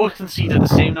 you've both conceded the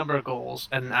same number of goals,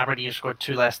 and Aberdeen have scored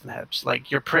 2 less than Hibs.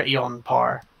 Like, you're pretty on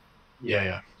par.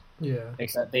 Yeah. Yeah.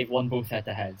 Except they've won both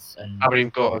head-to-heads, and Aberdeen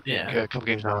got Yeah. a couple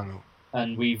games now.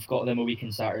 and we've got them a week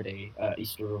on Saturday at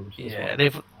Easter Road. as Yeah,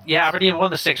 well. Aberdeen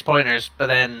won the 6-pointers, but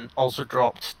then also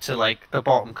dropped to like the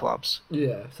bottom clubs.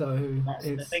 Yeah, so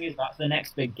The thing is, that's the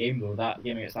next big game though. That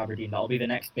game against Aberdeen, that'll be the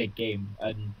next big game.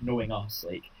 And knowing us,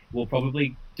 like, we'll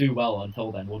probably do well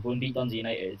until then. We'll go and beat Dundee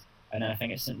United, and then I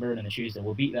think it's St Mirren on the Tuesday.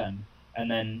 We'll beat them, and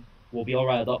then we'll be all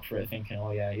riled up for it, thinking,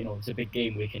 oh yeah, it's a big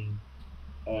game. We can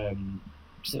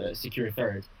secure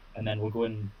third, and then we'll go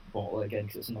and bottle it again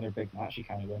because it's another big match you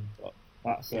kind of win. But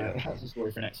that's a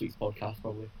story for next week's podcast,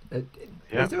 probably.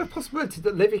 Is there a possibility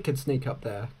that Livi could sneak up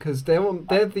there? Because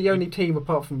they're the only team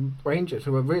apart from Rangers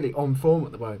who are really on form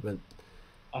at the moment.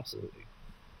 Absolutely.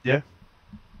 Yeah.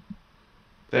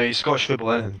 The Scottish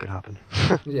football anything can happen.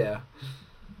 Yeah.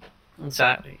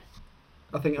 Exactly.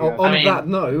 I think Yeah. on that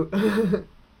note...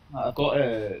 I've got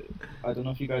I don't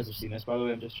know if you guys have seen this, by the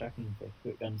way, I'm just checking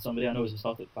Facebook, and somebody I know is a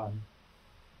Celtic fan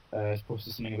has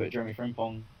posted something about Jeremy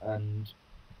Frimpong, and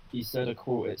he said a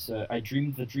quote, it's, I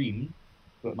dreamed the dream,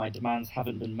 but my demands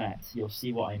haven't been met, you'll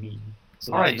see what I mean.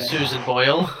 So Alright, Susan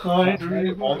Boyle. That's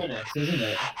very ominous, isn't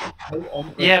it?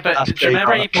 Yeah, but That's do you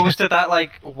remember very he posted that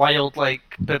like wild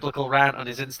like biblical rant on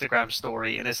his Instagram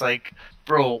story, and it's like,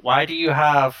 bro, why do you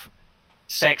have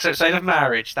sex outside of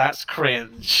marriage? That's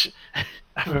cringe.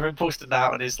 I remember him posting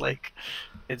that on his like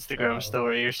Instagram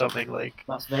story or something like.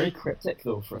 That's very cryptic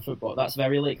though for a football. That's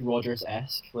very like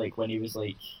Rodgers-esque, like when he was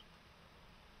like,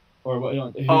 or what?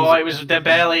 It was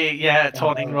Dembele,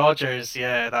 taunting Rodgers.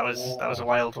 Yeah, that was a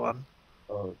wild one.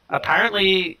 Oh, yeah.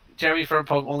 Apparently, Jeremy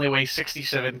Frimpong only weighs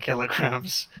 67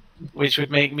 kilograms, which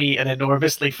would make me an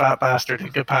enormously fat bastard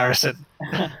in comparison.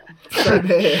 Same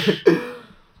here.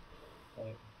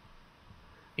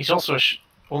 He's also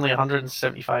only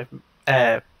 175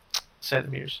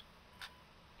 centimeters.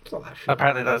 It's not that short.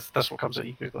 Apparently, that's what comes out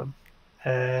you Google him.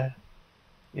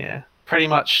 Yeah, pretty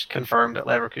much confirmed at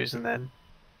Leverkusen then.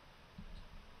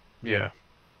 Yeah.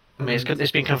 I mean,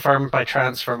 it's been confirmed by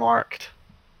Transfermarkt.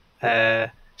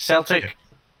 Celtic,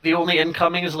 the only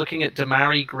incoming is looking at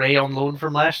Damari Gray on loan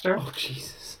from Leicester. Oh,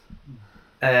 Jesus.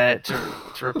 To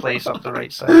replace up the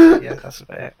right side. Yeah, that's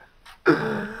about it.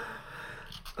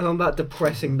 And on that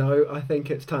depressing note, I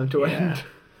think it's time to end.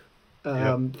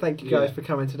 Thank you guys for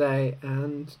coming today,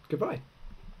 and goodbye.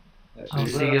 I'll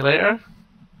see you later.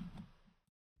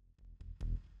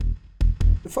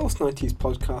 The False 90s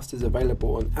podcast is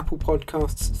available on Apple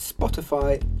Podcasts,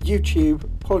 Spotify, YouTube,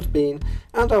 Podbean,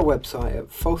 and our website at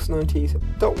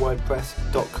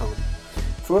false90s.wordpress.com.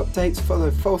 For updates, follow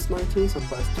False 90s on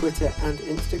both Twitter and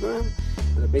Instagram.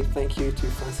 And a big thank you to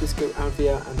Francisco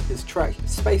Alvia and his track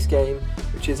Space Game,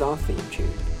 which is our theme tune.